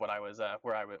 That's sort of what I was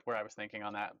where I was thinking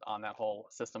on that whole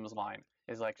systems line,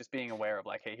 is like just being aware of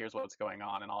like, hey, here's what's going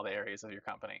on in all the areas of your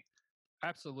company.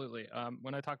 Absolutely.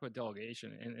 When I talk about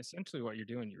delegation, and essentially what you're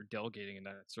doing, you're delegating in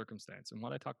that circumstance. And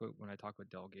what I talk about when I talk about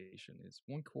delegation is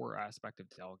one core aspect of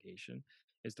delegation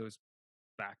is those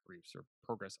back briefs or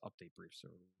progress update briefs or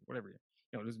whatever,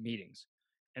 those meetings.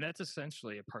 And that's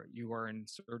essentially a part you are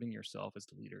inserting yourself as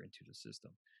the leader into the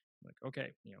system. Like,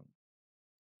 okay,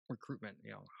 recruitment,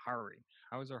 hiring.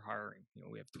 How is our hiring?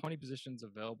 We have 20 positions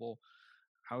available.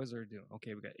 How is our doing?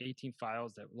 Okay, we got 18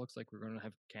 files that looks like we're going to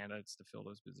have candidates to fill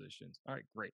those positions. All right,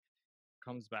 great.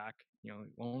 Comes back,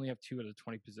 we'll only have 2 out of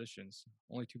 20 positions.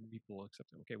 Only 2 people will accept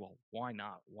it. Okay, well, why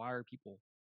not? Why are people?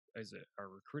 Is it our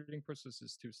recruiting process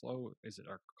is too slow? Is it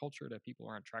our culture that people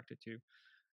aren't attracted to?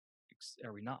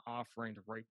 Are we not offering the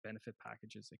right benefit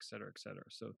packages, et cetera, et cetera?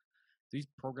 So these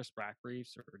progress back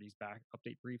briefs or these back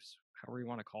update briefs, however you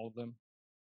want to call them,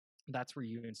 that's where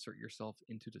you insert yourself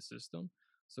into the system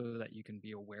so that you can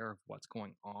be aware of what's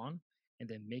going on and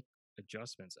then make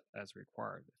adjustments as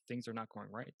required. If things are not going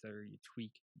right there, you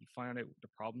tweak, you find out the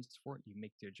problems for it, you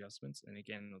make the adjustments, and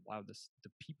again, allow the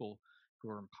people who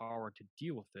are empowered to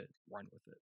deal with it run with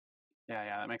it.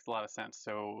 Yeah, that makes a lot of sense.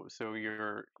 So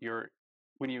you're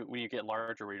when you get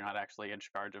larger, where you're not actually in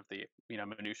charge of the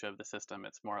minutia of the system.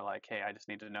 It's more like, hey, I just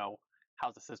need to know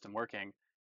how's the system working,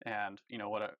 and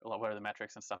what are the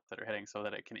metrics and stuff that are hitting, so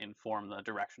that it can inform the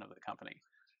direction of the company,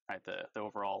 right? The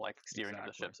overall like steering of the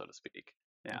Exactly. ship, so to speak.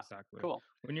 Yeah, Exactly. cool.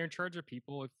 When you're in charge of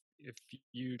people, if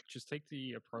you just take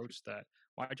the approach that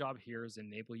my job here is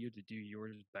enable you to do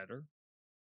yours better,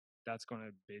 that's going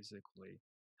to basically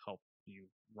help you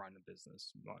run a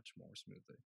business much more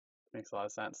smoothly. Makes a lot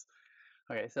of sense.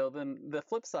 Okay, so then the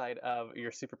flip side of your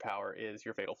superpower is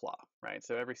your fatal flaw, right?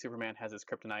 So every Superman has his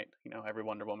kryptonite. Every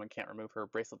Wonder Woman can't remove her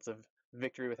bracelets of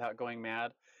victory without going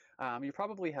mad. You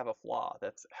probably have a flaw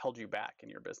that's held you back in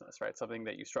your business, right? Something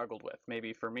that you struggled with.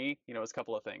 Maybe for me, it was a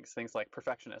couple of things. Things like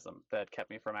perfectionism that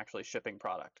kept me from actually shipping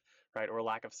product, right? Or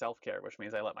lack of self-care, which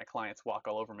means I let my clients walk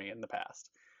all over me in the past.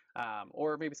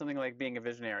 Or maybe something like being a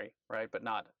visionary, right? But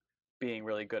not being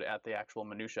really good at the actual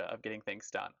minutia of getting things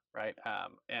done, right?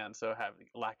 And so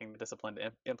lacking the discipline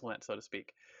to implement, so to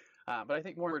speak. But I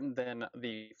think more important than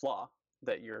the flaw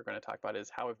that you're going to talk about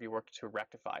is how have you worked to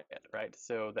rectify it, right?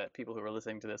 So that people who are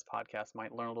listening to this podcast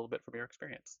might learn a little bit from your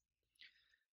experience.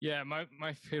 Yeah,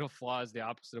 my fatal flaw is the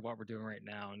opposite of what we're doing right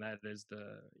now, and that is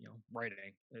the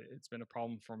writing. It's been a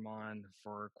problem for mine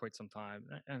for quite some time.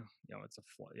 It's a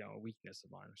a weakness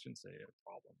of mine. I shouldn't say a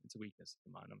problem. It's a weakness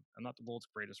of mine. I'm not the world's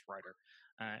greatest writer,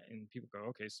 and people go,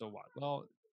 okay, so what? Well,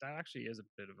 that actually is a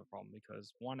bit of a problem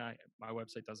because one, my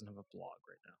website doesn't have a blog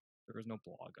right now. There is no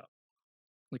blog up,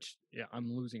 which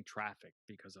I'm losing traffic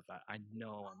because of that. I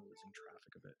know I'm losing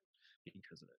traffic of it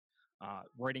because of it.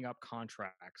 Writing up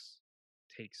contracts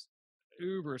takes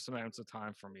uber amounts of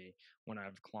time for me when I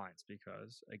have clients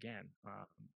because again,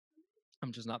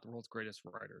 I'm just not the world's greatest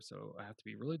writer, so I have to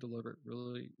be really deliberate,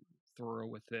 really thorough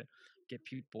with it, get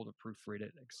people to proofread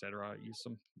it, etc. Use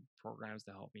some programs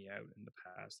to help me out in the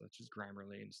past, such as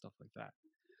Grammarly and stuff like that.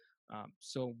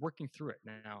 So working through it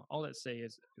now, all that say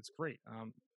is it's great.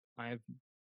 I have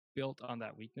built on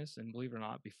that weakness, and believe it or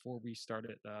not, before we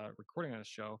started recording on the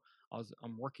show,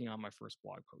 I'm working on my first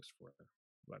blog post for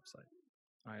the website.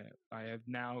 I have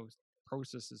now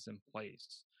processes in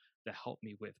place that help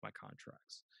me with my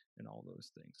contracts and all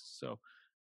those things. So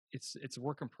it's a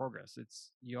work in progress.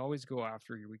 It's you always go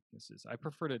after your weaknesses. I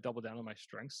prefer to double down on my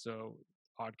strengths. So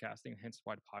podcasting, hence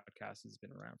why the podcast has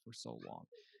been around for so long.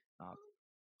 Uh,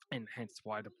 and hence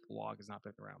why the blog has not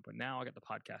been around. But now I got the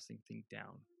podcasting thing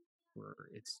down where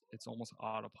it's almost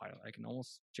autopilot. I can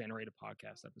almost generate a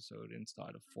podcast episode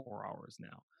inside of 4 hours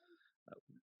now, uh,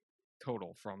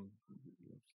 total from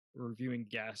reviewing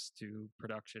guests to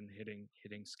production,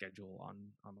 hitting schedule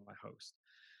on my host.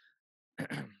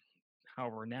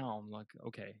 However, now I'm like,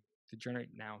 okay, to generate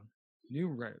now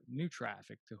new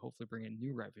traffic to hopefully bring in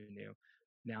new revenue.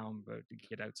 Now I'm about to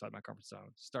get outside my comfort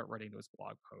zone, start writing those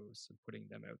blog posts and putting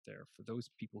them out there for those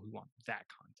people who want that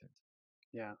content.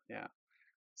 Yeah.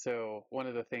 So one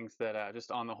of the things that just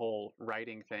on the whole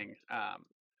writing thing,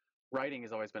 writing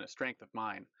has always been a strength of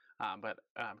mine. But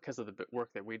because of the work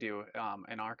that we do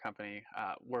in our company,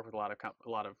 work with a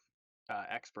lot of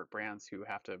expert brands who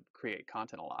have to create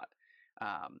content a lot.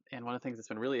 And one of the things that's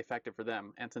been really effective for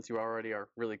them, and since you already are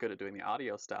really good at doing the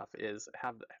audio stuff, is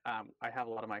I have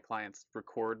a lot of my clients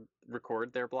record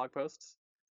their blog posts,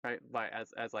 right, by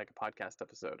as like a podcast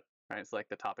episode, right? It's like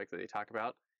the topic that they talk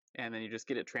about, and then you just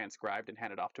get it transcribed and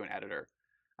hand it off to an editor.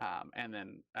 And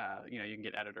then you can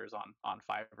get editors on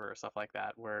Fiverr or stuff like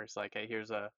that, where it's like, hey, here's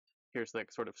the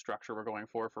sort of structure we're going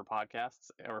for podcasts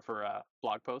or for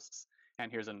blog posts,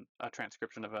 and here's a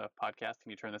transcription of a podcast. Can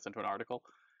you turn this into an article?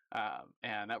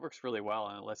 And that works really well,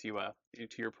 and it lets you,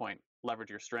 to your point, leverage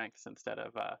your strengths instead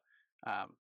of um,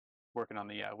 working on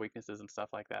the weaknesses and stuff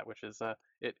like that, which is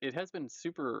it has been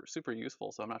super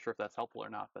useful. So I'm not sure if that's helpful or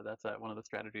not, but that's one of the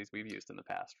strategies we've used in the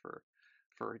past for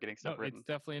getting No, stuff it's written.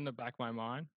 definitely in the back of my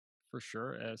mind for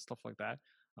sure, stuff like that.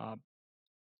 Um,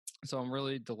 so I'm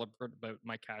really deliberate about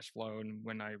my cash flow and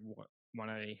when I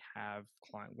have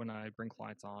when I bring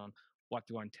clients on, what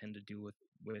do I intend to do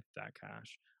with that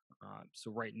cash. So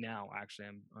right now, actually,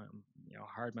 I'm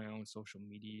hired my own social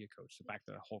media coach to back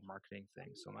the whole marketing thing.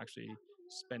 So I'm actually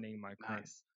spending my current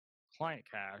Nice. client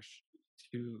cash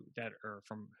to that are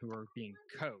from who are being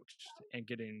coached and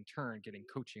getting in turn getting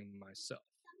coaching myself.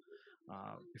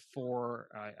 Before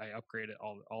I upgraded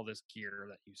all this gear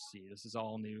that you see. This is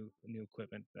all new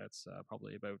equipment that's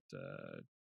probably about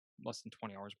less than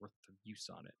 20 hours worth of use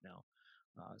on it now.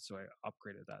 So I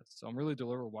upgraded that. So I'm really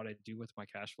deliberate what I do with my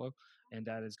cash flow, and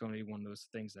that is going to be one of those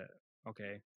things that,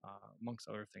 okay, amongst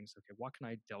other things, okay, what can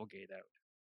I delegate out?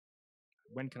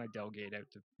 When can I delegate out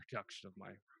the production of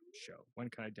my show? When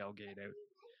can I delegate out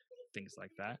things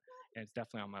like that? And it's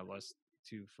definitely on my list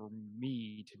for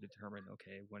me to determine,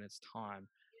 okay, when it's time,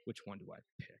 which one do I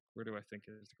pick? Where do I think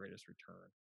is the greatest return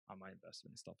on my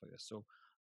investment and stuff like this? So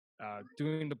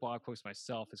doing the blog post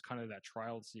myself is kind of that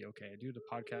trial to see, okay, I do the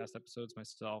podcast episodes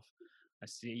myself. I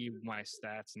see my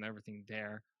stats and everything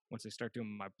there. Once I start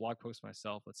doing my blog post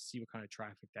myself, let's see what kind of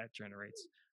traffic that generates.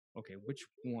 Okay, which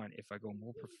one, if I go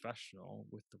more professional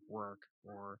with the work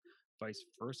or vice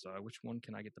versa, which one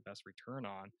can I get the best return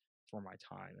on for my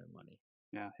time and money?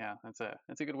 Yeah. That's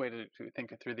a good way to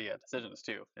think through the decisions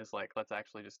too. Is like, let's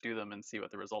actually just do them and see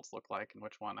what the results look like, and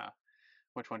which one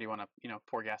do you want to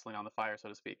pour gasoline on the fire, so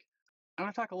to speak. I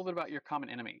want to talk a little bit about your common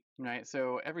enemy, right?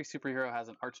 So every superhero has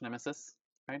an arch nemesis,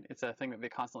 right? It's a thing that they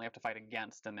constantly have to fight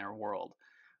against in their world,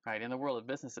 right? In the world of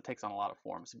business, it takes on a lot of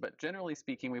forms. But generally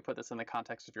speaking, we put this in the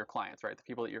context of your clients, right? The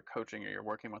people that you're coaching or you're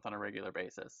working with on a regular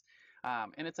basis.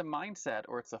 And it's a mindset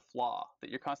or it's a flaw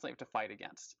that you constantly have to fight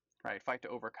against, right? Fight to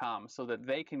overcome so that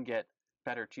they can get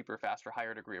better, cheaper, faster,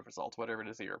 higher degree of results, whatever it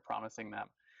is that you're promising them.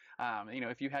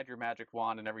 If you had your magic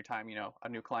wand and every time, a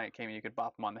new client came in, you could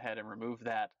bop them on the head and remove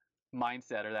that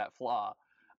mindset or that flaw,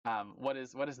 what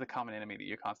is the common enemy that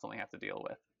you constantly have to deal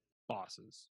with?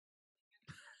 Bosses.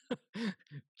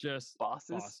 Just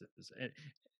Bosses? bosses.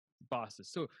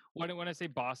 Bosses. So when I say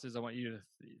bosses, I want you to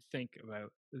think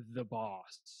about the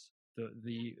boss,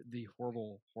 the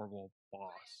horrible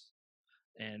boss.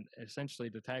 And essentially,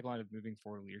 the tagline of moving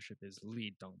forward leadership is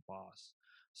 "Lead, don't boss."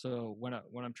 So what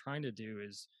I'm trying to do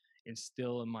is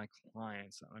instill in my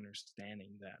clients an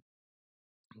understanding that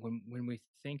when we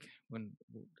think when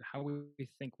how we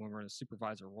think when we're in a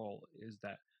supervisor role is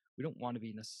that we don't want to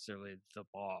be necessarily the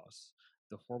boss,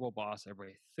 the horrible boss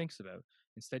everybody thinks about.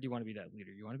 Instead, you want to be that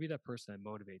leader. You want to be that person that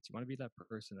motivates. You want to be that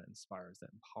person that inspires, that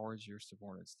empowers your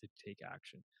subordinates to take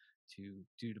action, to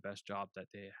do the best job that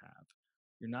they have.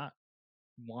 You're not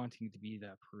wanting to be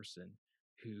that person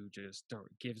who just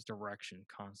gives direction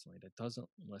constantly, that doesn't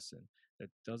listen, that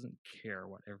doesn't care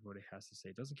what everybody has to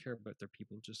say, doesn't care about their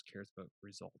people, just cares about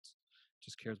results,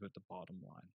 just cares about the bottom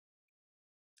line.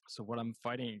 So what I'm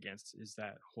fighting against is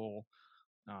that whole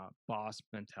boss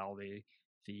mentality,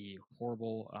 the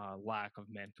horrible lack of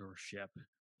mentorship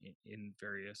in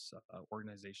various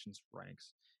organizations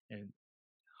ranks, and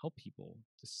help people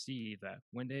to see that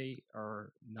when they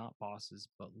are not bosses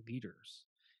but leaders,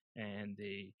 and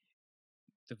they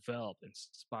develop,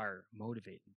 inspire,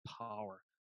 motivate, empower,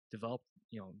 develop,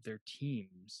 their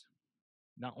teams.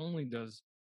 Not only does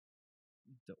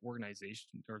the organization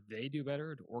or they do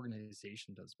better, the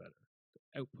organization does better.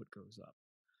 The output goes up.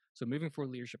 So moving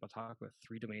forward leadership, I'll talk about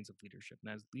 3 domains of leadership,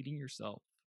 and that's leading yourself,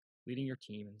 leading your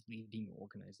team, and leading your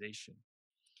organization.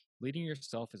 Leading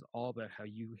yourself is all about how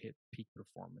you hit peak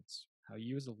performance, how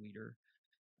you as a leader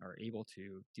are able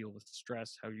to deal with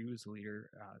stress, how you as a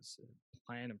leader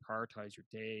plan and prioritize your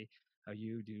day, how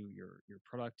you do your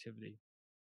productivity.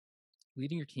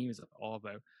 Leading your team is all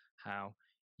about how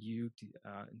you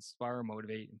inspire,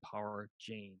 motivate, empower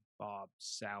Jane, Bob,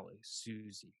 Sally,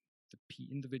 Susie, the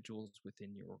individuals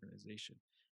within your organization.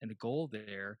 And the goal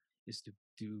there is to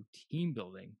do team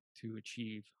building to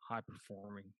achieve high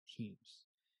performing teams.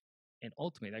 And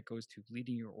ultimately, that goes to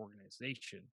leading your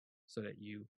organization so that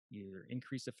you either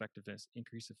increase effectiveness,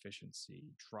 increase efficiency,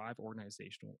 drive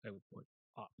organizational output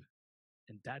up.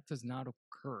 And that does not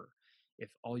occur if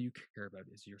all you care about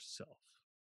is yourself.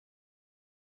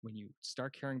 When you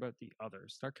start caring about the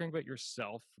others, start caring about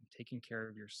yourself, taking care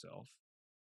of yourself,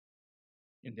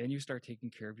 and then you start taking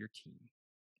care of your team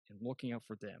and looking out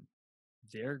for them,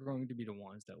 they're going to be the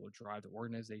ones that will drive the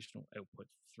organizational output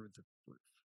through the roof.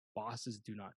 Bosses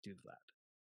do not do that.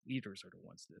 Leaders are the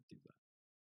ones that do that.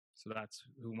 So that's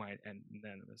who my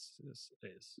nemesis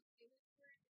is.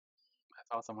 That's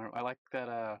awesome. I like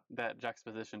that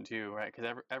juxtaposition too, right?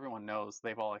 Because everyone knows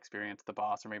they've all experienced the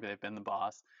boss, or maybe they've been the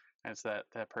boss, and it's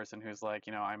that person who's like,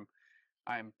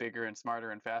 I'm bigger and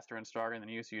smarter and faster and stronger than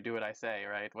you, so you do what I say,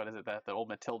 right? What is it, that the old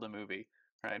Matilda movie,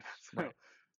 right? So,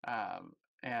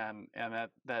 Right.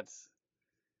 that's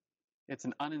it's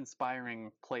an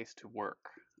uninspiring place to work,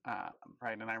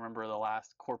 right? And I remember the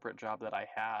last corporate job that I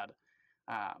had,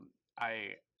 um, I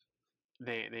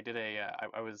they did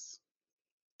I was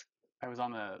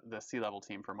on the C-level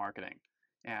team for marketing,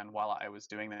 and while I was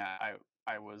doing that,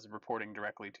 I was reporting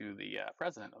directly to the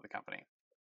president of the company,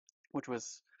 which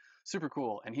was super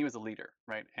cool. And he was a leader,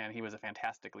 right? And he was a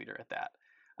fantastic leader at that.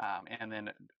 And then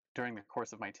during the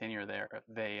course of my tenure there,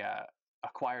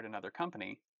 acquired another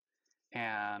company,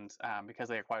 and because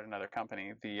they acquired another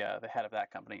company, the head of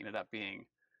that company ended up being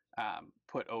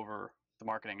put over the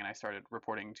marketing, and I started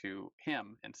reporting to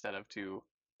him instead of to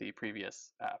the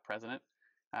previous president,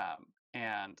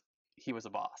 and he was a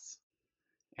boss,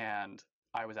 and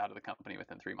I was out of the company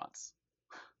within 3 months.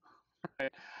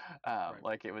 Right? Right.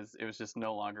 Like it was just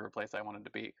no longer a place I wanted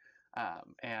to be.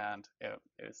 And it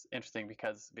was interesting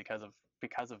because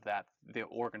of that, the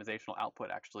organizational output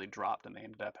actually dropped, and they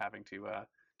ended up having to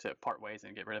part ways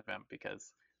and get rid of him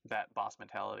because that boss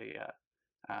mentality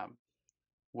um,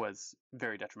 was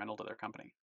very detrimental to their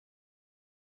company,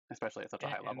 especially at such a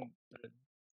high level. And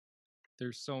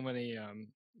there's so many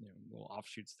little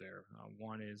offshoots there.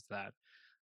 One is that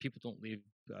people don't leave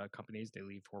companies; they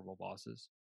leave horrible bosses.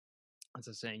 That's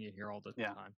a saying you hear all the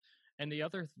Yeah, time. And the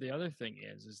other thing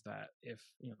is that if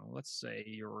let's say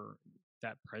you're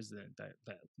that president,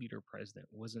 that leader president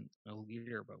wasn't a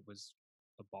leader but was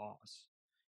a boss,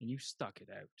 and you stuck it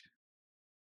out,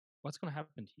 what's going to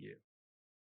happen to you?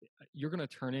 You're going to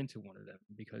turn into one of them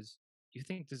because you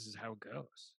think this is how it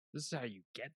goes. This is how you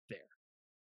get there.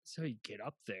 This is how you get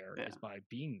up there yeah, is by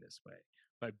being this way,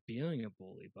 by being a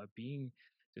bully, by being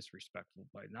disrespectful,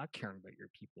 by not caring about your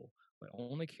people, by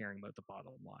only caring about the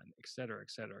bottom line, et cetera,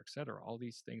 et cetera, et cetera. All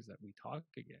these things that we talk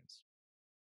against.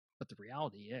 But the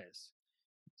reality is,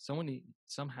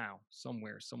 somehow,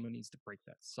 somewhere, someone needs to break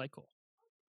that cycle.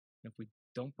 And if we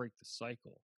don't break the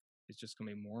cycle, it's just going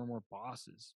to be more and more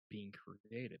bosses being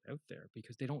created out there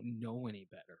because they don't know any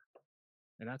better.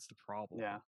 And that's the problem.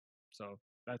 yeah. So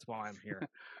that's why I'm here.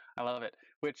 I love it,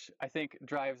 which I think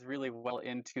drives really well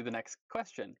into the next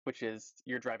question, which is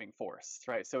your driving force,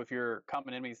 right? So if your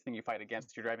common enemy is the thing you fight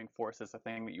against, your driving force is the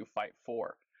thing that you fight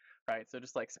for, right? So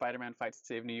just like Spider-Man fights to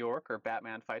save New York, or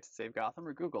Batman fights to save Gotham,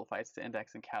 or Google fights to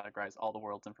index and categorize all the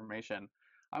world's information,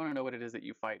 I want to know what it is that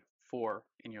you fight for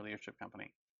in your leadership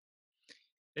company.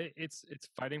 It's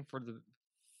fighting for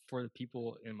the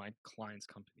people in my clients'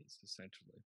 companies,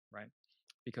 essentially, right?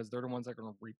 Because they're the ones that are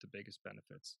going to reap the biggest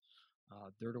benefits.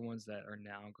 They're the ones that are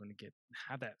now going to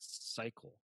have that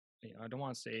cycle. I don't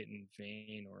want to say it in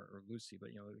vain or loosely, but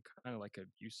kind of like a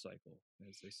abuse cycle,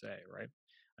 as they say, right?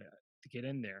 To get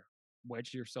in there,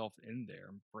 wedge yourself in there,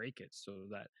 and break it so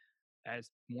that as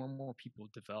more and more people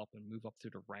develop and move up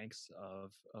through the ranks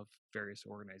of various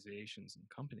organizations and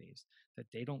companies, that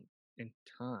they don't in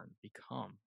turn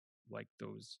become like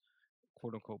those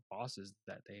quote unquote bosses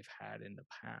that they've had in the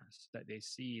past, that they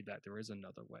see that there is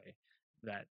another way,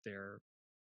 that there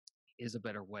is a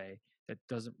better way that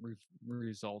doesn't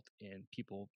result in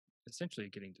people essentially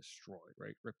getting destroyed,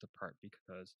 right? Ripped apart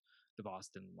because the boss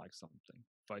didn't like something.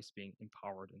 Vice being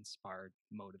empowered, inspired,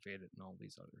 motivated, and all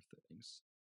these other things.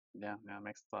 Yeah, yeah, it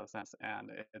makes a lot of sense,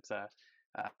 and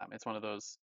it's one of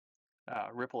those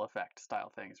ripple effect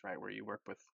style things, right? Where you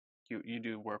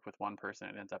do work with one person,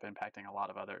 it ends up impacting a lot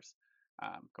of others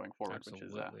going forward, which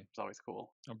Absolutely. is always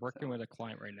cool. I'm working So with a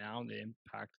client right now, and the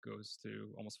impact goes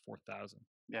to almost 4,000.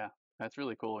 yeah, that's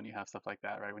really cool when you have stuff like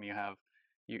that, right? When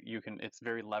you can, it's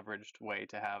very leveraged way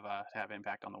to have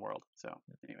impact on the world. So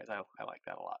anyways, I like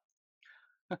that a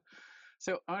lot.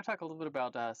 So I want to talk a little bit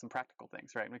about some practical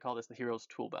things, right? And we call this the hero's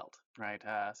tool belt, right?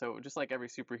 So just like every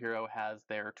superhero has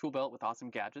their tool belt with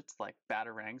awesome gadgets like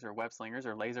batarangs or web slingers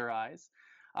or laser eyes,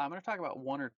 I'm going to talk about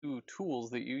one or two tools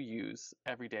that you use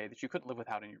every day that you couldn't live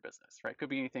without in your business, right? Could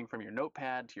be anything from your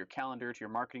notepad to your calendar to your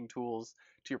marketing tools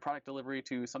to your product delivery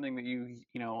to something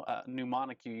that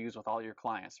mnemonic you use with all your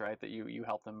clients, right? That you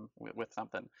help them with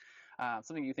something.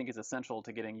 Something you think is essential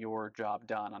to getting your job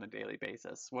done on a daily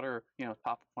basis. What are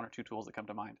top one or two tools that come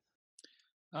to mind?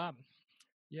 Um,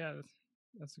 yeah,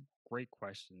 that's a great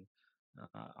question.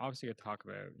 Obviously, I talk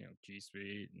about G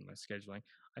Suite and my scheduling.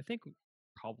 I think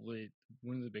probably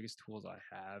one of the biggest tools I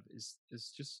have is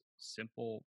just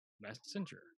simple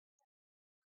Messenger,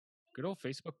 good old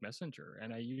Facebook Messenger,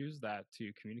 and I use that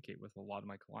to communicate with a lot of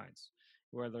my clients.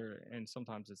 And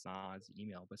sometimes it's not as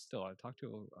email, but still, I talk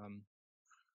to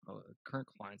current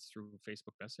clients through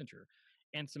Facebook Messenger,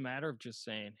 and it's a matter of just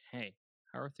saying, "Hey,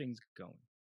 how are things going?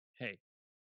 Hey,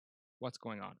 what's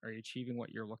going on? Are you achieving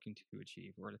what you're looking to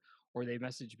achieve?" Or they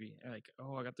message me like,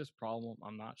 "Oh, I got this problem.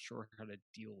 I'm not sure how to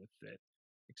deal with it,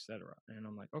 etc." And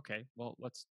I'm like, "Okay, well,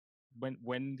 let's.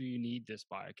 When do you need this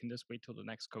by? Can this wait till the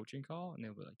next coaching call?" And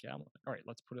they'll be like, "Yeah." I'm like, "All right,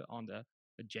 let's put it on the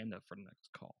agenda for the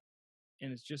next call."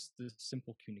 And it's just this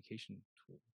simple communication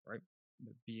tool, right?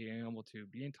 Being able to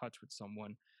be in touch with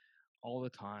someone all the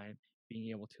time, being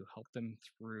able to help them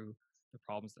through the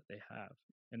problems that they have.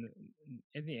 And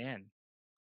in the end,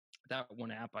 that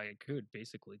one app I could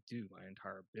basically do my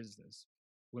entire business.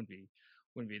 Wouldn't be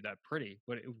wouldn't be that pretty,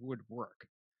 but it would work.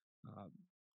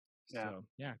 So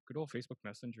yeah, good old Facebook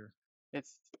Messenger.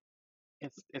 It's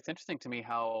interesting to me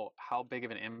how big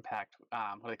of an impact,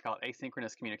 what do they call it,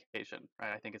 asynchronous communication,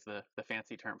 right? I think is the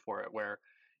fancy term for it, where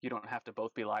you don't have to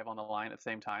both be live on the line at the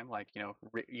same time. Like,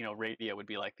 radio would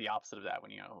be like the opposite of that.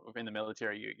 When, in the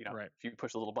military, Right. if you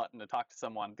push a little button to talk to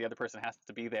someone, the other person has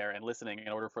to be there and listening in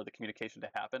order for the communication to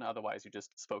happen. Otherwise, you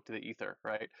just spoke to the ether,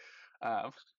 right?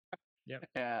 Yep.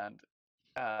 And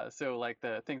so like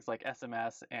the things like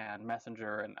SMS and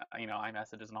Messenger and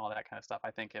iMessages and all that kind of stuff,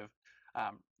 I think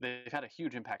they've had a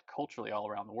huge impact culturally all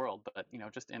around the world. But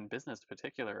just in business in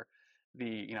particular,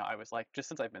 I was like, just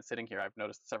since I've been sitting here, I've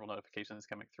noticed several notifications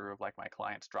coming through of like my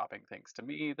clients dropping things to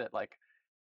me that like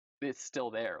it's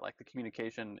still there. Like the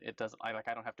communication, it doesn't. I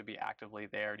don't have to be actively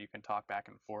there. You can talk back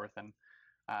and forth and.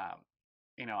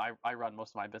 I run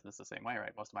most of my business the same way,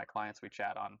 right? Most of my clients, we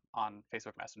chat on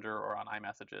Facebook Messenger or on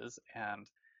iMessages, and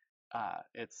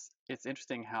it's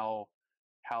interesting how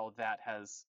that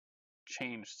has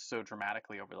changed so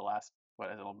dramatically over the last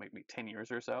it'll make me 10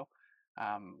 years or so,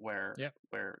 where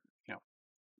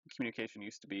communication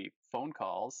used to be phone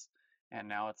calls, and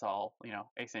now it's all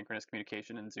asynchronous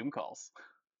communication and Zoom calls.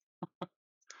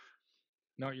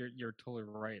 No, you're totally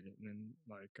right, and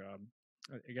like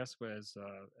I guess as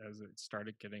it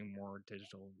started getting more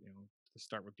digital, to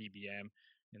start with BBM,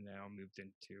 and now moved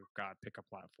into pick a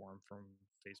platform from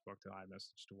Facebook to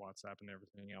iMessage to WhatsApp and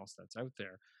everything else that's out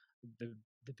there. The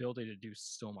ability to do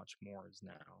so much more is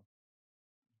now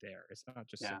there. It's not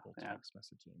just simple text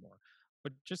message anymore,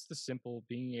 but just the simple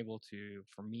being able to,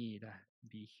 for me to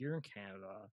be here in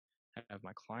Canada, have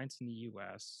my clients in the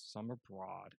US, some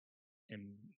abroad, and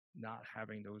not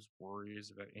having those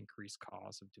worries about increased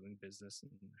costs of doing business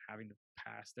and having to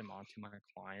pass them on to my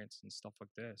clients and stuff like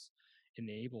this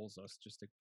enables us just to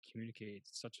communicate in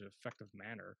such an effective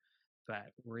manner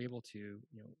that we're able to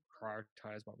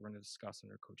prioritize what we're going to discuss in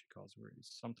our coaching calls. Where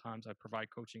sometimes I provide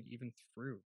coaching even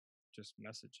through just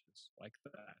messages like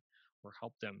that, or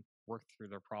help them work through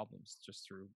their problems just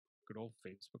through good old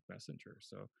Facebook Messenger.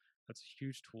 So that's a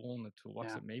huge tool in the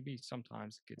toolbox that maybe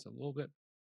sometimes gets a little bit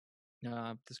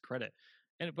discredit.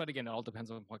 But again, it all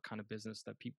depends on what kind of business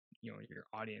that people, your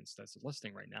audience that's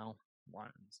listening right now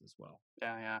wants as well.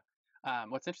 Yeah.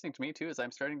 What's interesting to me too is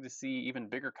I'm starting to see even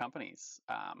bigger companies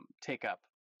take up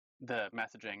the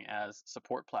messaging as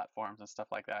support platforms and stuff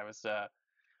like that.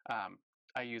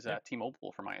 I use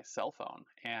T-Mobile for my cell phone,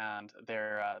 and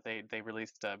they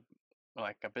released a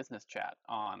business chat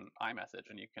on iMessage,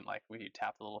 and you can when you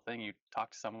tap the little thing, you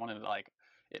talk to someone, and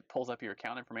it pulls up your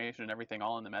account information and everything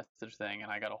all in the message thing.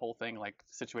 And I got a whole thing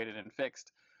situated and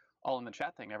fixed all in the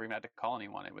chat thing. Never even had to call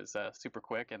anyone. It was super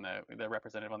quick, and the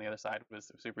representative on the other side was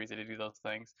super easy to do those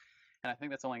things. And I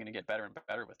think that's only going to get better and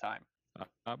better with time.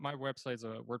 My website's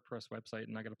a WordPress website,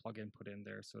 and I got a plugin put in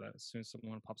there so that as soon as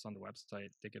someone pops on the website,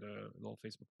 they get a little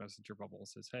Facebook Messenger bubble that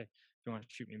says, "Hey, if you want to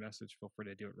shoot me a message, feel free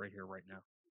to do it right here, right now."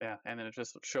 Yeah, and then it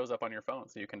just shows up on your phone,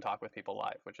 so you can talk with people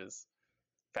live, which is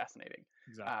fascinating.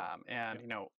 Exactly. And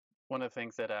one of the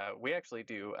things that we actually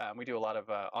do, we do a lot of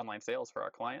online sales for our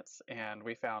clients, and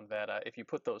we found that if you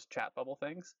put those chat bubble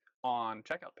things on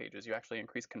checkout pages, you actually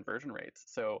increase conversion rates.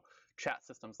 So chat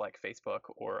systems like Facebook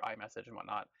or iMessage and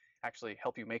whatnot actually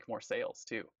help you make more sales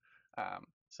too.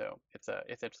 So it's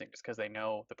interesting just because they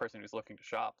know the person who's looking to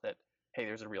shop that, hey,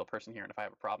 there's a real person here, and if I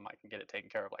have a problem, I can get it taken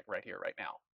care of right here, right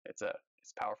now. It's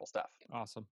powerful stuff.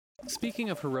 Awesome. Speaking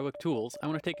of heroic tools, I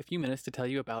want to take a few minutes to tell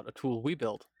you about a tool we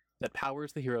built that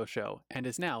powers the Hero Show and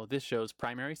is now this show's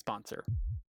primary sponsor.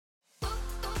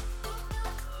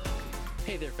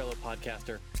 Hey there, fellow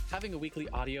podcaster. Having a weekly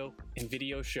audio and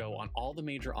video show on all the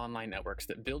major online networks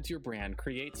that builds your brand,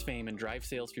 creates fame, and drives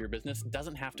sales for your business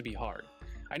doesn't have to be hard.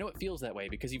 I know it feels that way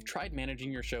because you've tried managing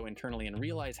your show internally and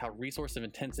realize how resource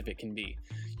intensive it can be.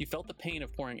 You felt the pain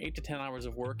of pouring 8 to 10 hours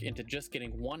of work into just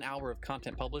getting 1 hour of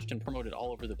content published and promoted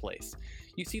all over the place.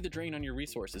 You see the drain on your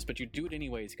resources, but you do it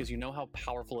anyways because you know how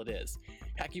powerful it is.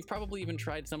 Heck, you've probably even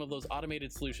tried some of those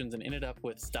automated solutions and ended up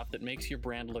with stuff that makes your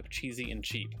brand look cheesy and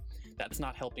cheap. That's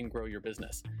not helping grow your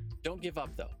business. Don't give up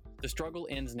though. The struggle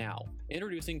ends now.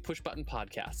 Introducing Push Button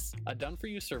Podcasts, a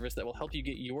done-for-you service that will help you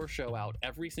get your show out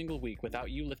every single week without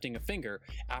you lifting a finger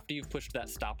after you've pushed that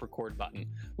stop record button.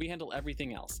 We handle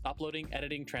everything else: uploading,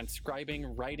 editing,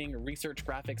 transcribing, writing, research,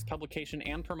 graphics, publication,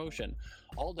 and promotion,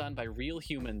 all done by real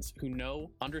humans who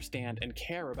know, understand, and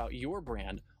care about your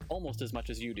brand, almost as much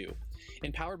as you do.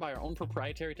 Empowered by our own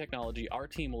proprietary technology, our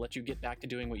team will let you get back to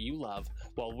doing what you love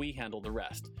while we handle the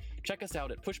rest. Check us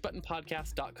out at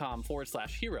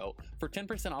pushbuttonpodcast.com/hero for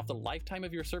 10% off the lifetime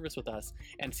of your service with us,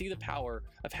 and see the power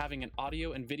of having an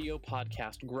audio and video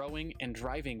podcast growing and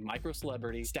driving micro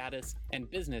celebrity status and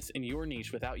business in your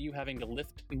niche without you having to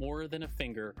lift more than a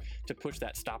finger to push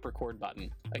that stop record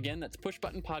button. Again, that's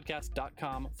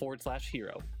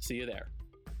pushbuttonpodcast.com/hero. See you there.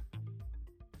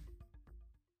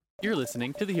 You're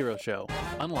listening to The Hero Show,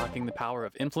 unlocking the power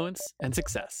of influence and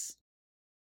success.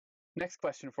 Next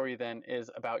question for you then is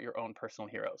about your own personal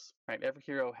heroes, right? Every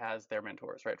hero has their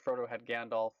mentors, right? Frodo had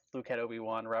Gandalf, Luke had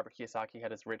Obi-Wan, Robert Kiyosaki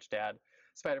had his rich dad,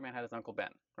 Spider-Man had his Uncle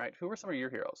Ben, right? Who were some of your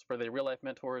heroes? Were they real-life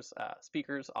mentors,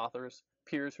 speakers, authors,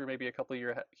 peers who were maybe a couple of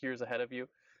years ahead of you?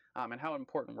 And how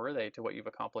important were they to what you've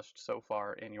accomplished so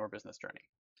far in your business journey?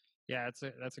 Yeah,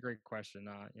 that's a great question.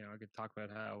 I could talk about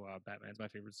how Batman's my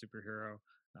favorite superhero,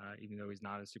 even though he's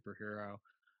not a superhero.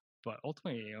 But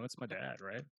ultimately, it's my dad,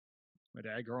 right? My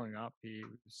dad growing up, he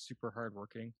was super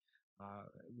hardworking. Uh,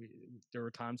 there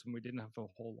were times when we didn't have a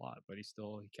whole lot, but he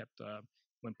kept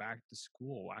went back to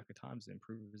school whack of times to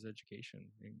improve his education.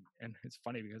 And it's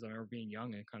funny because I remember being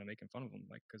young and kind of making fun of him,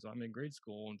 like because I'm in grade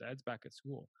school and Dad's back at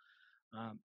school.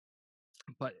 Um,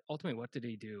 but ultimately, what did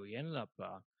he do? He ended up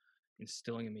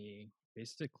instilling in me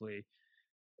basically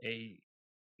a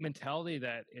mentality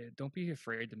that don't be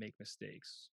afraid to make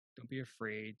mistakes. Don't be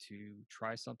afraid to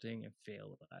try something and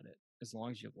fail at it, as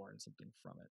long as you learn something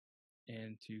from it,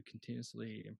 and to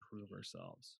continuously improve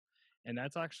ourselves. And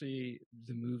that's actually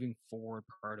the moving forward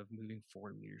part of moving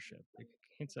forward leadership. It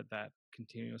hints at that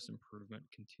continuous improvement,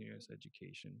 continuous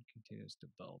education, continuous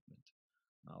development,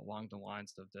 along the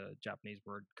lines of the Japanese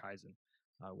word kaizen,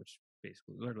 which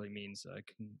basically literally means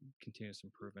continuous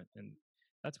improvement. And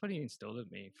that's what he instilled in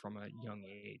me from a young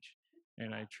age.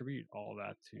 And I attribute all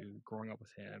that to growing up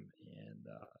with him and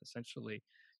essentially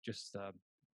just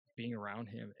being around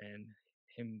him and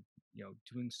him,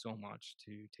 doing so much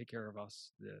to take care of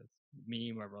us,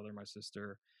 me, my brother, my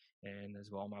sister, and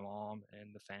as well my mom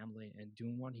and the family, and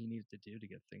doing what he needed to do to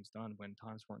get things done when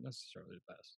times weren't necessarily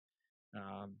the best.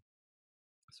 Um,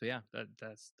 so yeah,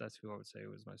 that's who I would say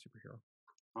was my superhero.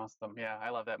 Awesome. Yeah, I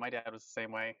love that. My dad was the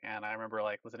same way, and I remember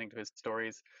like listening to his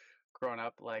stories growing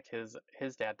up. Like his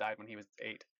dad died when he was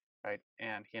 8, right?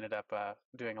 And he ended up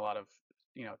doing a lot of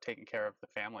taking care of the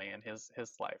family in his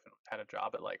life, and had a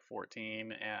job at like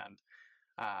 14, and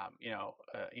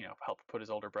helped put his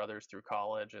older brothers through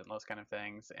college and those kind of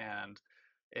things. And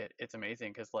it's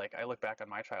amazing because like I look back on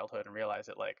my childhood and realize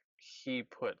that like he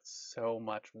put so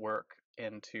much work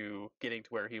into getting to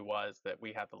where he was, that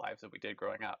we had the lives that we did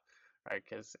growing up, right?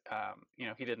 Because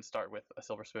he didn't start with a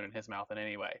silver spoon in his mouth in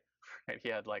any way, right? He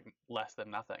had like less than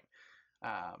nothing,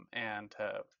 and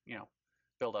to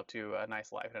build up to a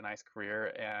nice life and a nice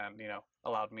career, and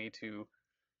allowed me to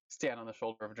stand on the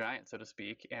shoulder of giants, so to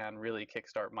speak, and really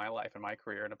kickstart my life and my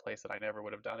career in a place that I never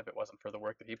would have done if it wasn't for the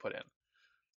work that he put in,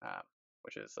 um,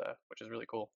 which is really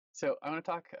cool. So I want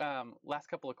to talk, last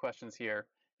couple of questions here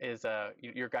is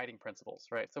your guiding principles,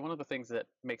 right? So one of the things that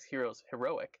makes heroes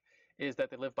heroic is that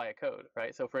they live by a code,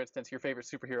 right? So for instance, your favorite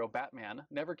superhero, Batman,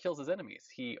 never kills his enemies.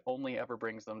 He only ever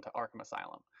brings them to Arkham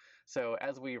Asylum. So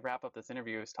as we wrap up this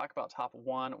interview, let's talk about top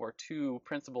 1 or 2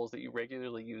 principles that you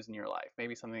regularly use in your life.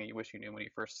 Maybe something that you wish you knew when you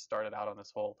first started out on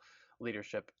this whole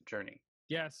leadership journey.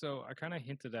 Yeah, so I kind of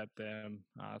hinted at them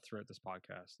throughout this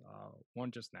podcast.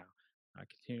 One just now,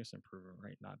 continuous improvement,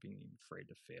 right? Not being afraid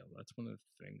to fail. That's one of the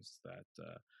things that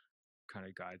kind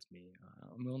of guides me.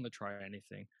 I'm willing to try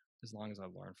anything as long as I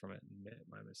learn from it and admit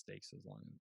my mistakes, as long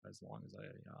as I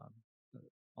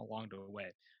along the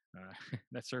way.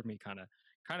 That served me kind of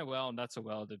well, and not so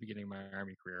well at the beginning of my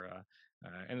army career.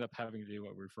 Ended up having to do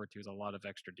what we refer to as a lot of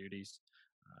extra duties,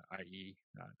 i.e.,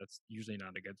 that's usually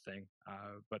not a good thing.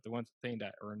 But the one thing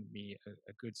that earned me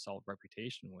a good, solid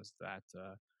reputation was that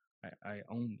I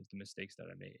owned the mistakes that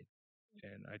I made,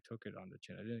 and I took it on the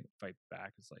chin. I didn't fight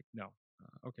back. It's like, no,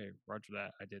 okay, roger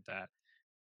that. I did that.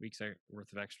 Weeks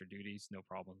worth of extra duties, no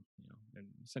problem. And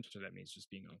essentially that means just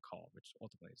being on call, which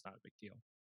ultimately is not a big deal.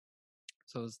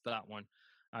 So it's that one.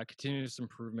 Continuous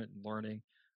improvement and learning.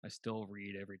 I still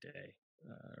read every day.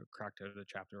 Cracked out a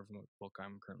chapter of a book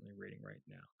I'm currently reading right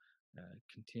now.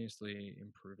 Continuously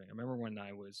improving. I remember when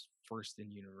I was first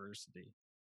in university,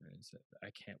 I said,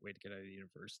 I can't wait to get out of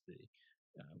university.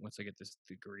 Once I get this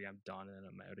degree, I'm done and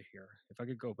I'm out of here. If I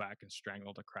could go back and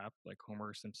strangle the crap like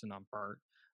Homer Simpson on Bart,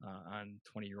 on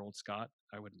 20-year-old Scott,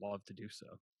 I would love to do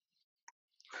so.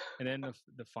 And then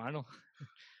the final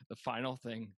the final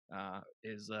thing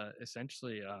is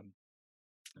essentially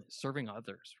serving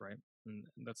others, right? And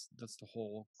that's the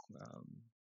whole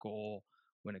goal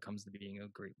when it comes to being a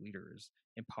great leader is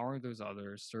empowering those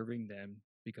others, serving them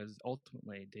because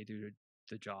ultimately they do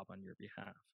the job on your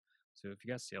behalf. So if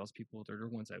you got salespeople, they're the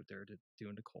ones out there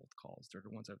doing the cold calls. They're the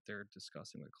ones out there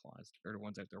discussing with clients. They're the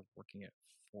ones out there working it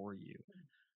for you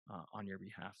on your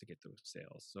behalf to get those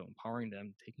sales. So empowering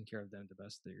them, taking care of them the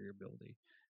best of your ability,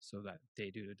 so that they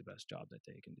do the best job that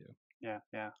they can do. Yeah,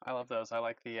 yeah, I love those. I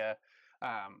like the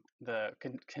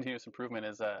continuous improvement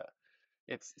is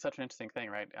it's such an interesting thing,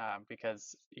 right?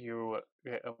 Because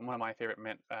one of my favorite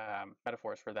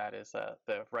metaphors for that is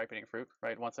the ripening fruit,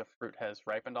 right? Once a fruit has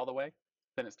ripened all the way,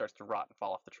 then it starts to rot and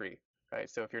fall off the tree, right?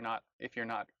 So if you're not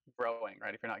growing,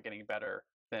 right, if you're not getting better,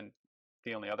 then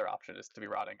the only other option is to be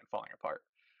rotting and falling apart.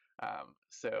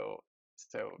 So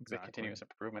the Exactly. continuous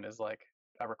improvement is like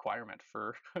a requirement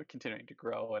for continuing to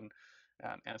grow and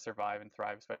survive and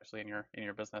thrive, especially in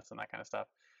your business and that kind of stuff.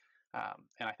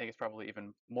 And I think it's probably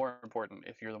even more important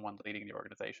if you're the one leading the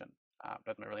organization.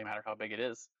 Doesn't really matter how big it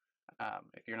is.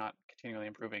 If you're not continually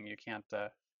improving, you can't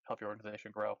help your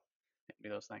organization grow and do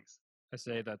those things. I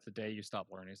say that the day you stop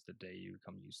learning is the day you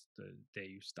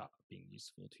stop being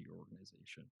useful to your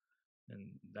organization, and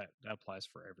that applies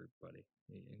for everybody.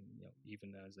 And,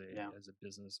 even Yeah, as a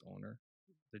business owner,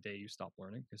 the day you stop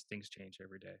learning, because things change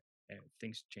every day, and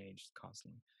things change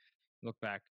constantly. Look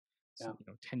back, yeah,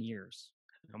 10 years,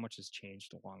 how much has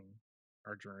changed along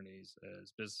our journeys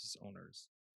as business owners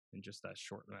in just that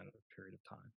short amount of period of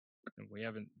time, and we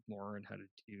haven't learned how to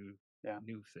do yeah,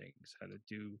 new things, how to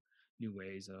do new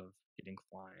ways of getting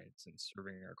clients and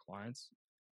serving our clients.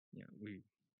 We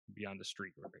be on the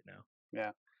street right now.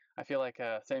 yeah. I feel like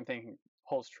same thing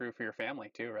holds true for your family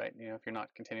too, right? If you're not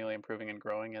continually improving and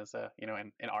growing as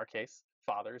in our case,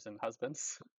 fathers and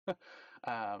husbands,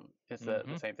 it's the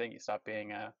Hmm. same thing. You stop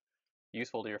being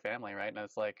useful to your family, right? And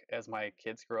it's like as my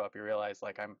kids grow up, you realize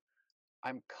like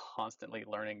I'm constantly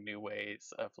learning new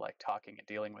ways of like talking and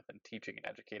dealing with and teaching and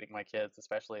educating my kids,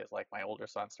 especially as like my older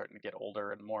son's starting to get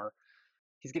older and more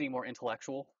he's getting more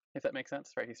intellectual, if that makes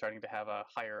sense, right? He's starting to have a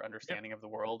higher Yep. understanding of the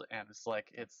world, and it's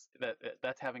like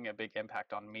that's having a big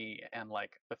impact on me and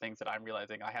like the things that I'm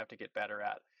realizing I have to get better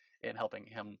at in helping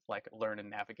him like learn and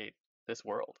navigate this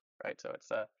world, right? So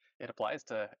it applies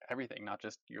to everything, not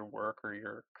just your work or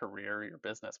your career or your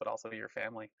business, but also your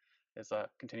family is a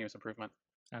continuous improvement.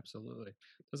 Absolutely.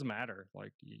 Doesn't matter.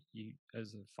 Like you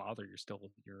as a father,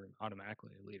 you're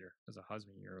automatically a leader. As a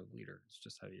husband, you're a leader. It's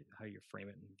just how you frame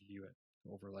it and view it,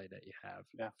 the overlay that you have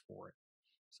Yeah, for it.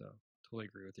 So totally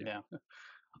agree with you. yeah.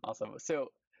 Awesome. So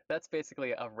that's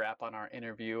basically a wrap on our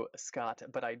interview, Scott.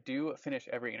 But I do finish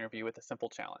every interview with a simple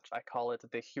challenge. I call it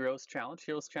the Heroes Challenge.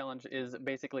 Heroes Challenge is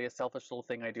basically a selfish little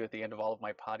thing I do at the end of all of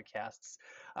my podcasts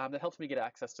that helps me get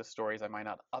access to stories I might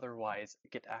not otherwise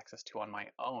get access to on my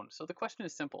own. So the question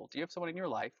is simple. Do you have someone in your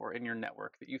life or in your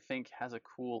network that you think has a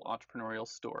cool entrepreneurial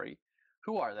story?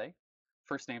 Who are they?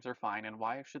 First names are fine. And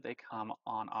why should they come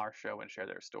on our show and share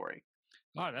their story?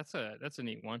 Oh, that's a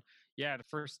neat one. Yeah, the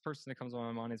first person that comes on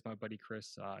my mind is my buddy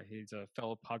Chris. He's a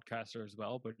fellow podcaster as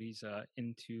well, but he's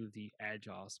into the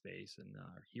agile space, and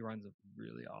he runs a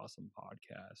really awesome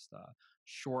podcast.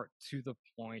 Short to the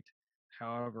point.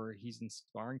 However, he's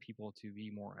inspiring people to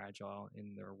be more agile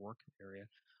in their work area,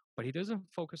 but he doesn't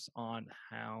focus on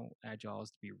how agile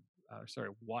is to be.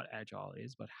 What agile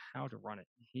is, but how to run it.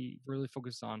 He really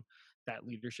focuses on that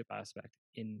leadership aspect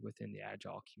within the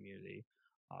agile community.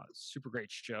 Super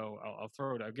great show.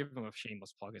 I'll give them a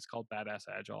shameless plug. It's called Badass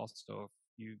Agile. So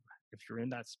if you're in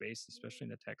that space, especially in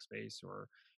the tech space, or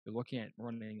you're looking at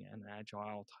running an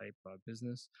agile type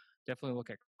business, definitely look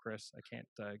at Chris. I can't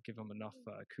give him enough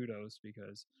kudos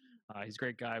because he's a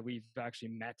great guy. We've actually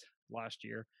met last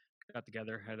year, got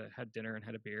together, had dinner and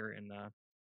had a beer, and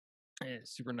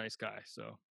super nice guy.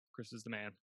 So Chris is the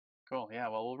man. Cool. Yeah.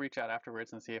 Well, we'll reach out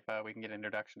afterwards and see if we can get an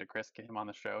introduction to Chris, get him on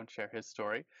the show and share his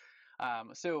story.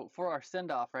 So for our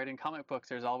send off, right, in comic books,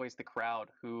 there's always the crowd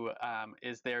who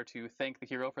is there to thank the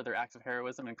hero for their acts of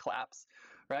heroism and claps,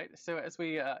 right? So as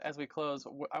we close,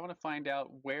 I want to find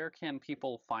out where can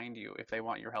people find you if they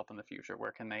want your help in the future?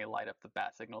 Where can they light up the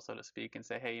bat signal, so to speak, and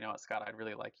say, hey, you know what, Scott, I'd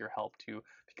really like your help to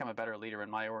become a better leader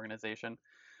in my organization.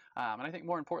 And I think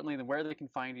more importantly than where they can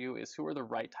find you is who are the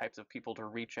right types of people to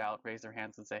reach out, raise their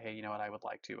hands, and say, hey, you know what, I'd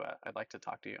like to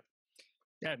talk to you.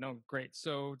 Yeah, no, great.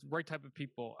 So right type of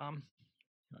people.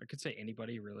 I could say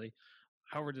anybody really.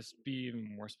 However, just be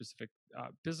even more specific,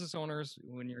 business owners,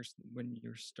 when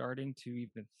you're starting to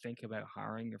even think about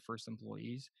hiring your first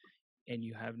employees and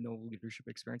you have no leadership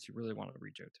experience, you really want to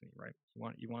reach out to me, right?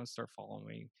 You want to start following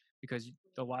me because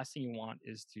the last thing you want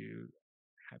is to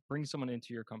bring someone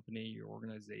into your company, your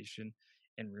organization,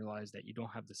 and realize that you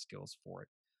don't have the skills for it.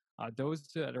 Those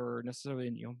that are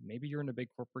necessarily, maybe you're in a big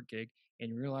corporate gig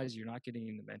and you realize you're not getting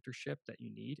the mentorship that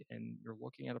you need, and you're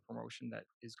looking at a promotion that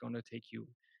is going to take you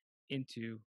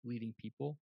into leading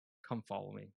people, come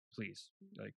follow me, please.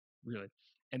 Like, really.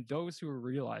 And those who are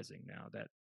realizing now that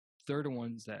they're the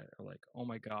ones that are like, oh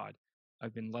my God,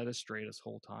 I've been led astray this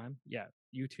whole time. Yeah,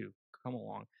 you too, come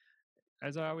along.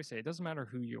 As I always say, it doesn't matter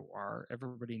who you are.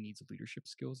 Everybody needs leadership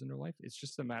skills in their life. It's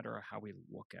just a matter of how we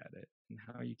look at it and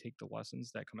how you take the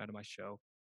lessons that come out of my show,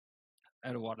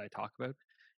 out of what I talk about,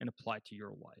 and apply to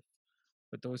your life.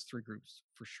 But those three groups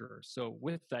for sure. So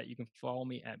with that, you can follow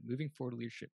me at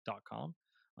movingforwardleadership.com.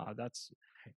 That's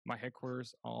my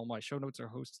headquarters. All my show notes are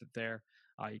hosted there.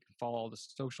 You can follow all the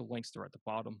social links. They're at the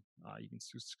bottom. You can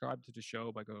subscribe to the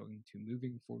show by going to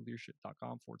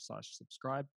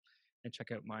movingforwardleadership.com/subscribe and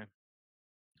check out my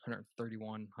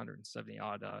 131, 170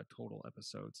 odd total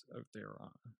episodes out there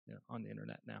on the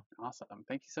internet now. Awesome.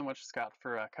 Thank you so much, Scott,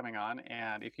 for coming on.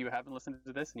 And if you haven't listened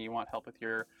to this and you want help with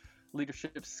your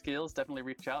leadership skills, definitely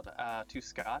reach out to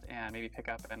Scott and maybe pick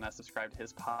up and subscribe to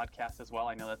his podcast as well.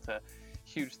 I know that's a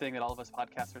huge thing that all of us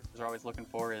podcasters are always looking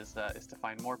for is to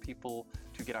find more people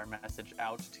to get our message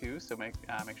out to. So make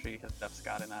sure you hit up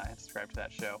Scott and subscribe to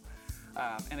that show.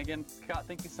 And again, Scott,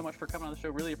 thank you so much for coming on the show.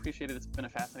 Really appreciate it. It's been a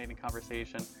fascinating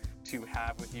conversation to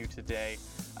have with you today.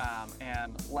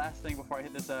 And last thing before I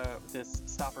hit this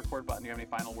stop record button, do you have any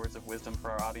final words of wisdom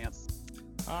for our audience?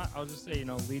 I'll just say,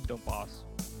 lead, don't boss.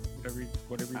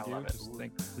 Whatever you do, just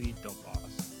think lead, don't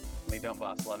boss. Lead, don't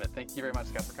boss. Love it. Thank you very much,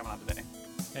 Scott, for coming on today.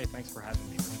 Hey, thanks for having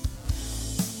me.